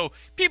days. So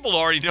people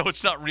already know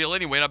it's not real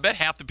anyway. And I bet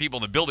half the people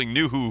in the building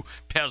knew who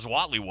Pez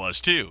Watley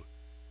was too.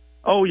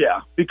 Oh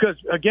yeah, because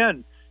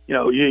again,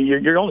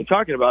 you're only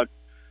talking about.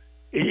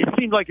 It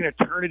seemed like an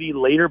eternity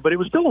later, but it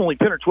was still only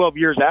 10 or 12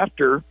 years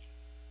after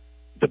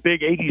the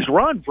big 80s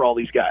run for all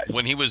these guys.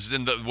 When he was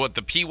in the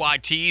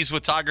PYTs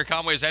with Tiger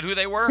Conway, is that who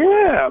they were?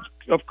 Yeah,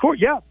 of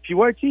course, yeah,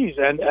 PYTs.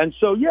 And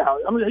so, yeah,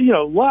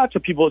 lots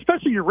of people,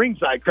 especially your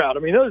ringside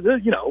crowd. We had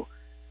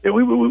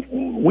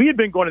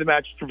been going to the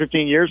matches for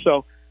 15 years,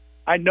 so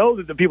I know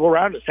that the people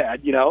around us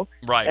had,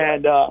 Right.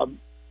 And,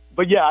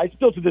 but yeah, I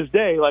still to this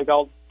day,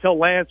 I'll tell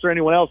Lance or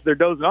anyone else they're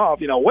dozing off,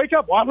 wake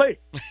up, Watley.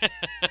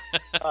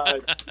 A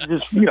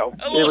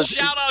little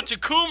shout out to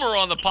Coomer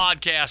on the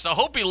podcast. I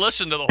hope he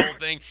listened to the whole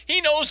thing.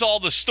 He knows all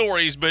the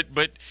stories, but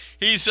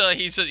he's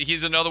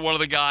another one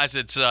of the guys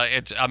that's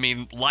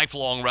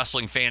lifelong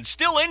wrestling fan,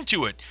 still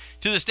into it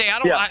to this day.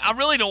 I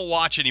really don't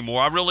watch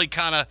anymore. I really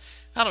I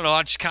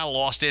just kind of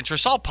lost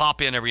interest. I'll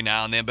pop in every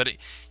now and then, but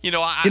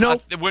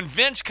when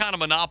Vince kind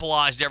of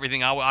monopolized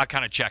everything, I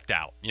kind of checked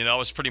out. It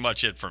was pretty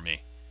much it for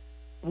me.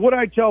 What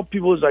I tell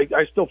people is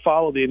I still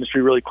follow the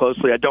industry really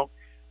closely. I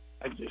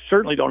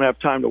certainly don't have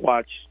time to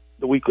watch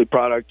the weekly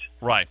product.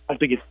 Right. I don't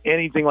think it's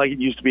anything like it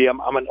used to be.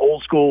 I'm an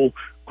old school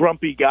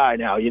grumpy guy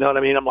now. You know what I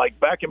mean? I'm like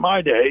back in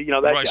my day,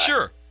 that right, guy.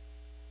 Sure.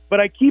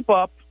 But I keep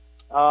up.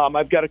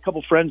 I've got a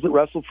couple friends that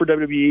wrestle for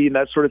WWE and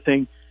that sort of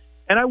thing.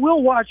 And I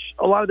will watch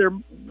a lot of their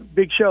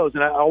big shows.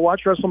 And I'll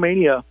watch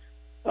WrestleMania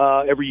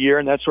every year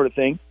and that sort of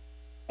thing.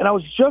 And I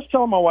was just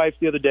telling my wife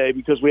the other day,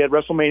 because we had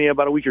WrestleMania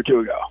about a week or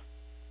two ago.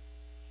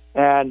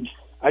 And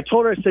I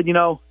told her, I said,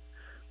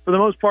 for the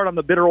most part, I'm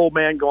the bitter old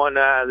man going,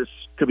 this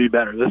could be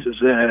better. This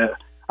is,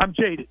 I'm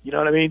jaded, you know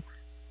what I mean?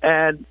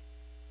 And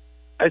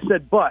I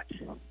said, but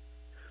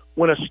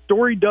when a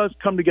story does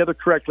come together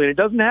correctly, and it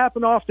doesn't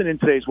happen often in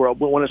today's world,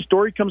 but when a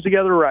story comes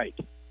together right,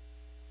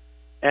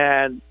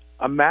 and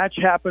a match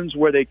happens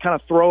where they kind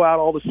of throw out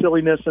all the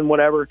silliness and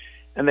whatever,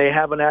 and they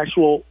have an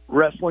actual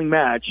wrestling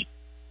match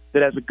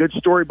that has a good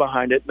story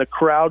behind it, and the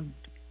crowd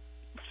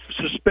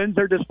suspends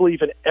their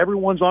disbelief and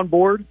everyone's on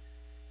board,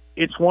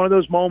 it's one of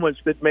those moments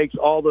that makes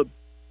all the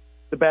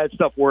bad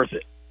stuff worth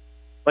it.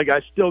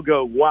 I still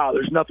go, wow,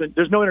 there's no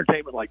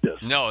entertainment like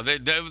this. No,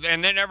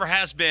 and there never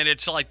has been.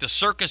 It's like the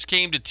circus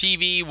came to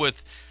TV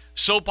with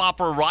soap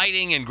opera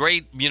writing and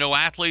great,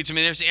 athletes.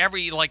 There's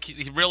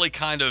really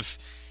kind of,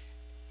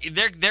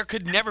 there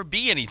could never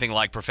be anything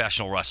like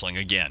professional wrestling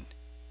again.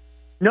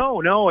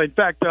 No. In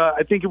fact,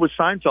 I think it was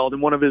Seinfeld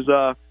in one of his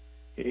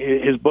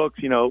books,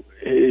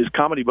 his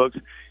comedy books.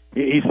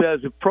 He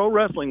says if pro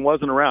wrestling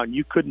wasn't around,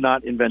 you could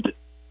not invent it.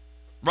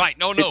 Right.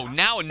 No.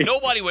 Now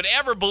nobody would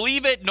ever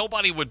believe it.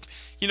 Nobody would,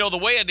 the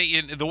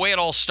way it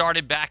all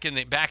started back in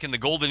the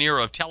golden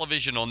era of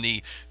television on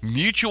the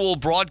Mutual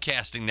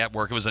Broadcasting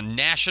Network. It was a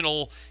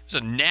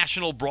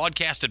national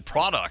broadcasted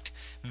product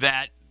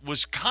that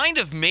was kind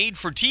of made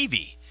for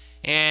TV.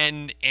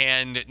 And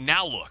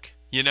now look.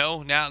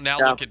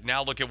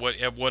 Look at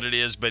what it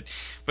is. But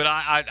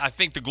I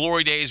think the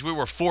glory days, we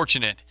were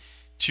fortunate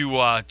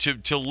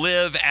to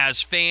live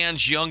as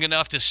fans young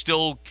enough to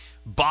still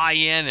buy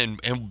in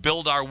and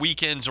build our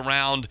weekends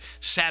around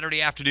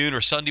Saturday afternoon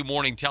or Sunday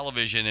morning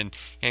television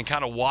and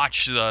kind of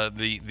watch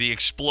the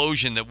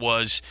explosion that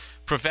was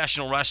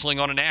professional wrestling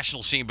on a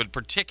national scene, but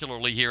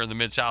particularly here in the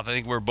Mid-South. I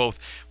think we're both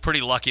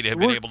pretty lucky to have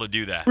been able to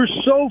do that. We're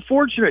so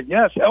fortunate,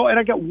 yes. Oh, and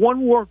I got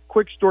one more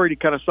quick story to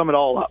kind of sum it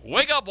all up.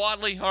 Wake up,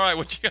 Wadley. All right,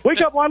 what you got?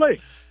 Wake up,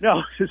 Wadley.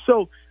 No,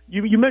 so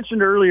you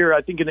mentioned earlier,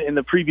 I think in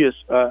the previous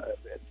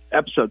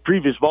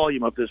previous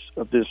volume of this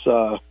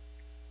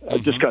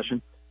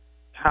discussion,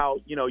 how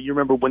you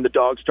remember when the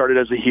dog started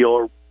as a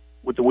heel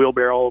with the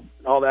wheelbarrow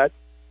and all that.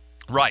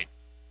 Right.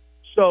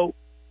 So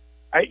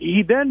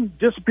he then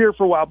disappeared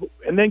for a while,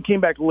 and then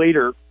came back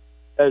later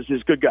as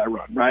his good guy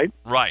run. Right.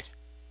 Right.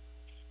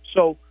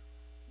 So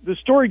the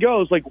story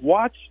goes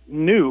Watts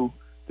knew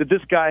that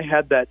this guy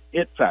had that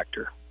it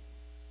factor.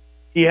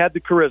 He had the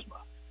charisma.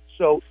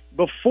 So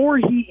before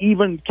he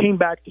even came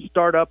back to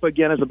start up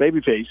again as a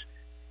babyface,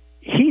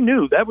 he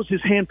knew that was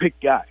his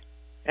handpicked guy.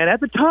 And at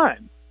the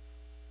time,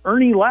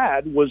 Ernie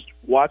Ladd was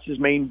Watts'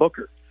 main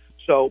booker.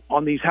 So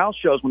on these house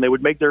shows, when they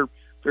would make their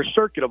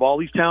circuit of all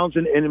these towns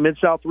in the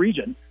Mid-South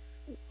region,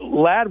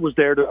 Ladd was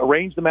there to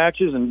arrange the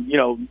matches and,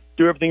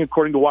 do everything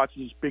according to Watts'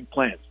 big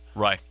plans.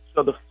 Right.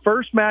 So the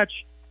first match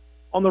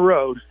on the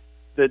road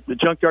that the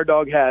Junkyard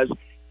Dog has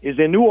is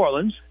in New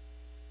Orleans,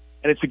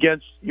 and it's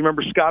against, you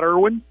remember Scott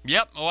Irwin?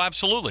 Yep. Oh,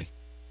 absolutely.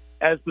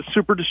 As the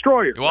Super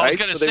Destroyer. Well, right? I was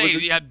going to say,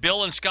 you had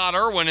Bill and Scott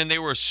Irwin, and they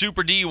were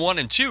Super D 1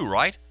 and 2,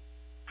 right?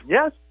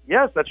 Yes,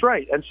 that's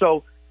right. And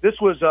so this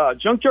was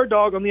Junkyard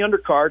Dog on the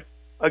undercard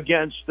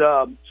against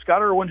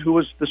Scott Irwin, who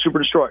was the Super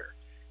Destroyer.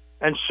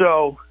 And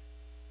so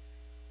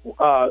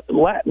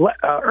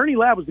Ernie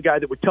Ladd was the guy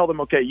that would tell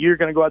them, okay, you're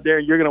going to go out there,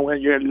 you're going to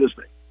win, you're going to do this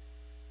thing.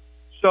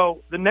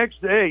 So the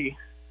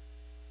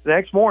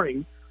next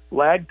morning,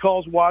 Ladd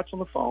calls Watts on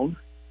the phone.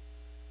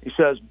 He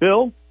says,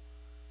 Bill,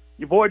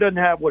 your boy doesn't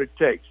have what it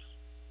takes.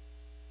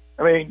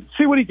 I mean,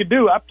 see what he could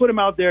do. I put him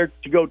out there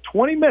to go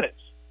 20 minutes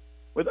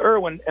with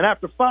Irwin, and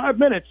after 5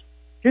 minutes,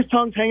 his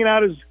tongue's hanging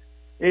out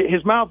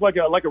his mouth like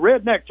a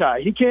red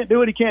necktie. He can't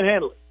do it. He can't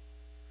handle it.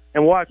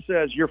 And Watts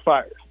says, you're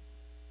fired.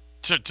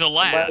 To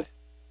Ladd.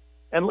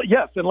 And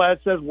Ladd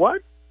says,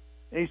 what?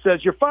 And he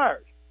says, you're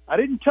fired. I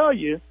didn't tell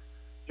you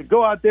to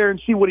go out there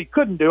and see what he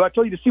couldn't do. I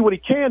told you to see what he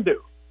can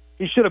do.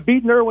 He should have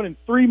beaten Irwin in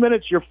 3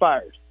 minutes. You're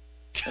fired.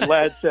 And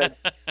Ladd said,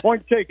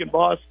 point taken,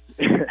 boss.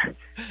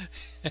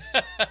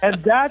 And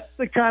that's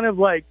the kind of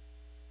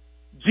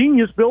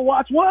genius Bill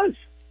Watts was.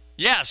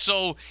 Yeah,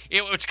 so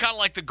it's kind of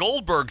like the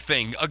Goldberg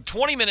thing. A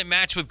 20-minute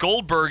match with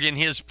Goldberg in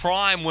his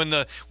prime when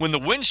the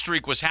win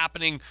streak was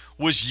happening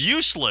was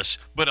useless,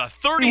 but a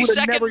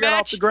 30-second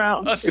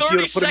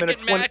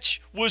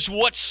match was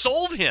what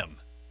sold him.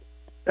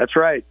 That's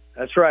right.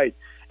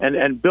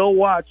 And Bill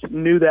Watts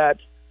knew that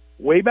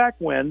way back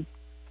when,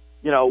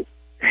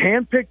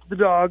 handpicked the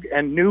dog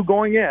and knew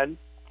going in,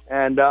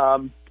 and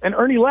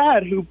Ernie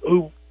Ladd,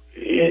 who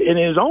in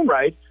his own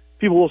right,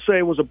 people will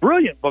say was a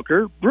brilliant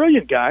booker,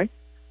 brilliant guy,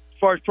 as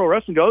far as pro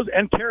wrestling goes,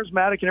 and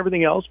charismatic and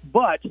everything else,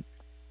 but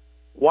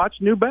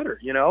Watts knew better,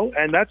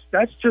 and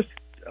that's just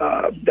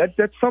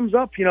that sums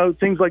up,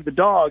 things like the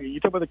dog. You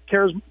talk about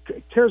the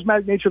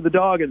charismatic nature of the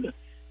dog and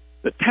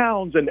the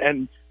towns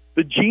and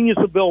the genius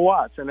of Bill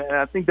Watts, and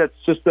I think that's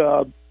just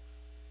a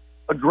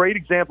great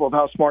example of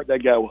how smart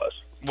that guy was.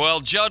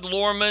 Well, Judd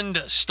Lormand,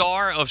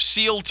 star of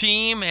SEAL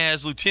Team,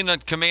 as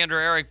Lieutenant Commander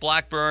Eric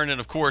Blackburn, and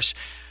of course,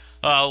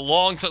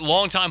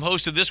 long-time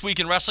host of This Week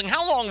in Wrestling.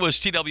 How long was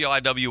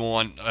TWIW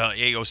on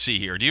AOC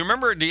here? Do you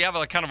remember? Do you have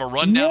a kind of a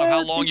rundown of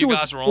how long you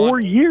guys were on?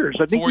 4 years.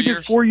 I think we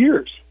did 4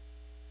 years.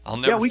 I'll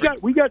never. Yeah,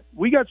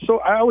 we got so.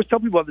 I always tell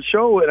people on the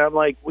show, and I'm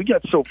like, we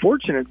got so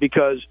fortunate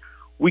because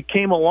we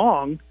came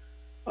along.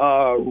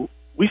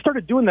 We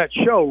started doing that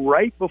show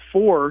right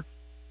before,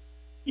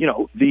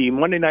 the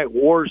Monday Night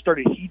Wars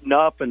started heating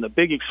up and the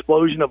big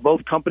explosion of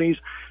both companies.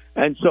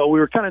 And so we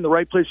were kind of in the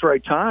right place,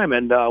 right time.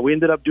 And we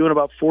ended up doing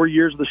about 4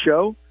 years of the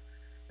show.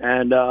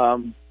 And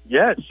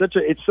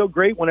it's so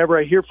great whenever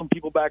I hear from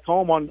people back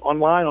home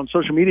online on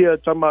social media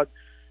talking about,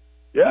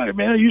 Yeah,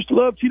 man, I used to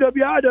love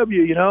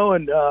TWIW,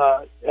 and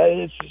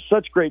it's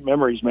such great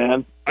memories,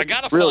 man. I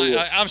got to really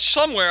find – I'm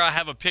somewhere I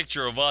have a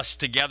picture of us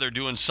together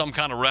doing some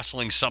kind of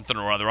wrestling something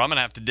or other. I'm going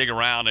to have to dig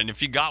around, and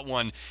if you got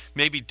one,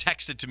 maybe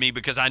text it to me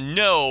because I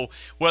know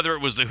whether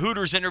it was the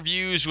Hooters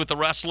interviews with the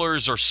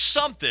wrestlers or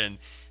something,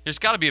 there's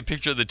got to be a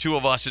picture of the two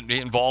of us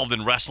involved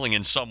in wrestling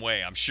in some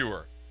way, I'm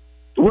sure.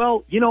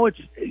 Well, it's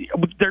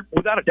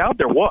without a doubt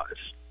there was.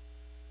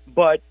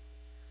 But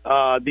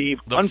the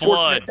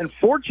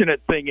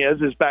unfortunate thing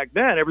is back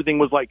then everything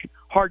was like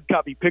hard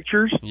copy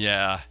pictures.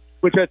 Yeah.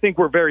 Which I think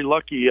we're very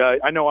lucky.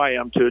 I know I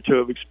am to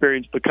have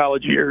experienced the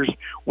college years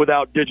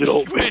without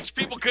digital. Which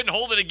people couldn't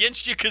hold it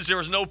against you because there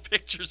was no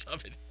pictures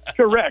of it.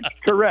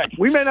 Correct.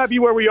 We may not be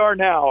where we are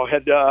now.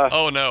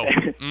 Oh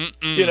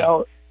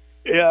no.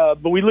 Yeah,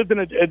 but we lived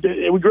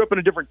we grew up in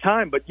a different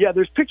time. But yeah,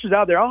 there's pictures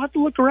out there. I'll have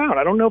to look around.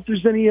 I don't know if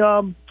there's any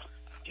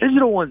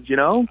digital ones,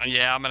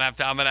 Yeah, I'm gonna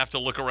have to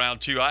look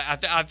around too.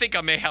 I think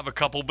I may have a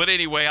couple, but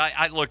anyway,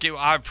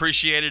 I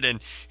appreciate it,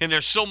 and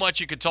there's so much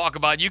you could talk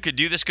about.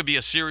 This could be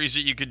a series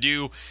that you could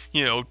do,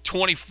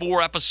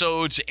 24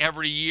 episodes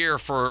every year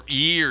for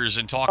years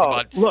and talk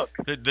about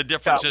the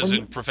differences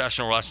in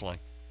professional wrestling.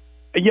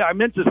 Yeah, I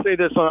meant to say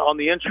this on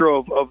the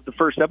intro of the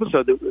first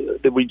episode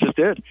that we just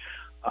did.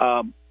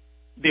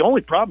 The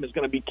only problem is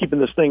going to be keeping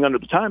this thing under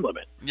the time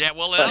limit. Yeah,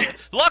 well,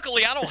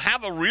 luckily I don't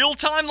have a real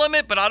time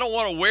limit, but I don't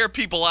want to wear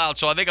people out,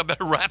 so I think I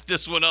better wrap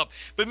this one up.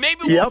 But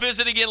maybe we'll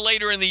visit again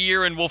later in the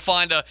year, and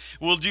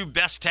we'll do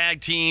best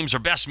tag teams or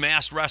best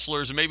masked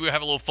wrestlers, and maybe we'll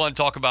have a little fun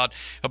talk about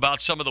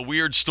some of the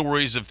weird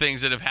stories of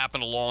things that have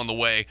happened along the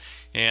way.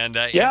 And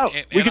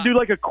we could do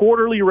like a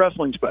quarterly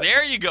wrestling special.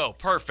 There you go.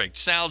 Perfect.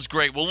 Sounds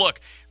great. Well, look,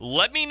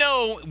 let me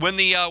know when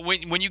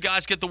when you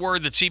guys get the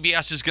word that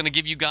CBS is going to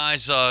give you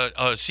guys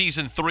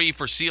season 3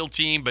 for SEAL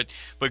Team. But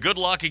good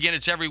luck. Again,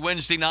 it's every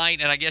Wednesday night,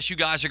 and I guess you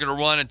guys are going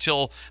to run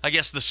until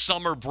the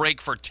summer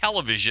break for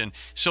television.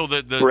 So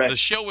the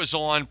show is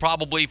on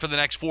probably for the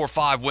next 4 or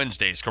 5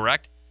 Wednesdays.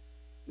 Correct?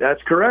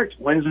 That's correct.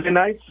 Wednesday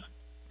nights.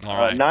 All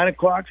right. 9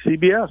 o'clock,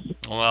 CBS.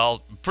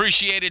 Well,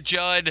 appreciate it,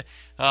 Judd.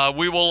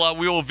 We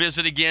will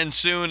visit again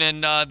soon.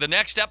 And the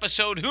next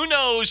episode, who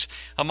knows?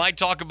 I might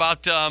talk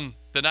about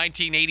the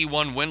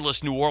 1981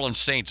 winless New Orleans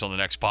Saints on the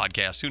next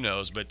podcast. Who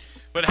knows? But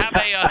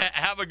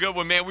have a good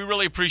one, man. We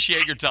really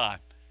appreciate your time.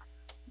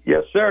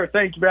 Yes, sir.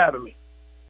 Thanks for having me.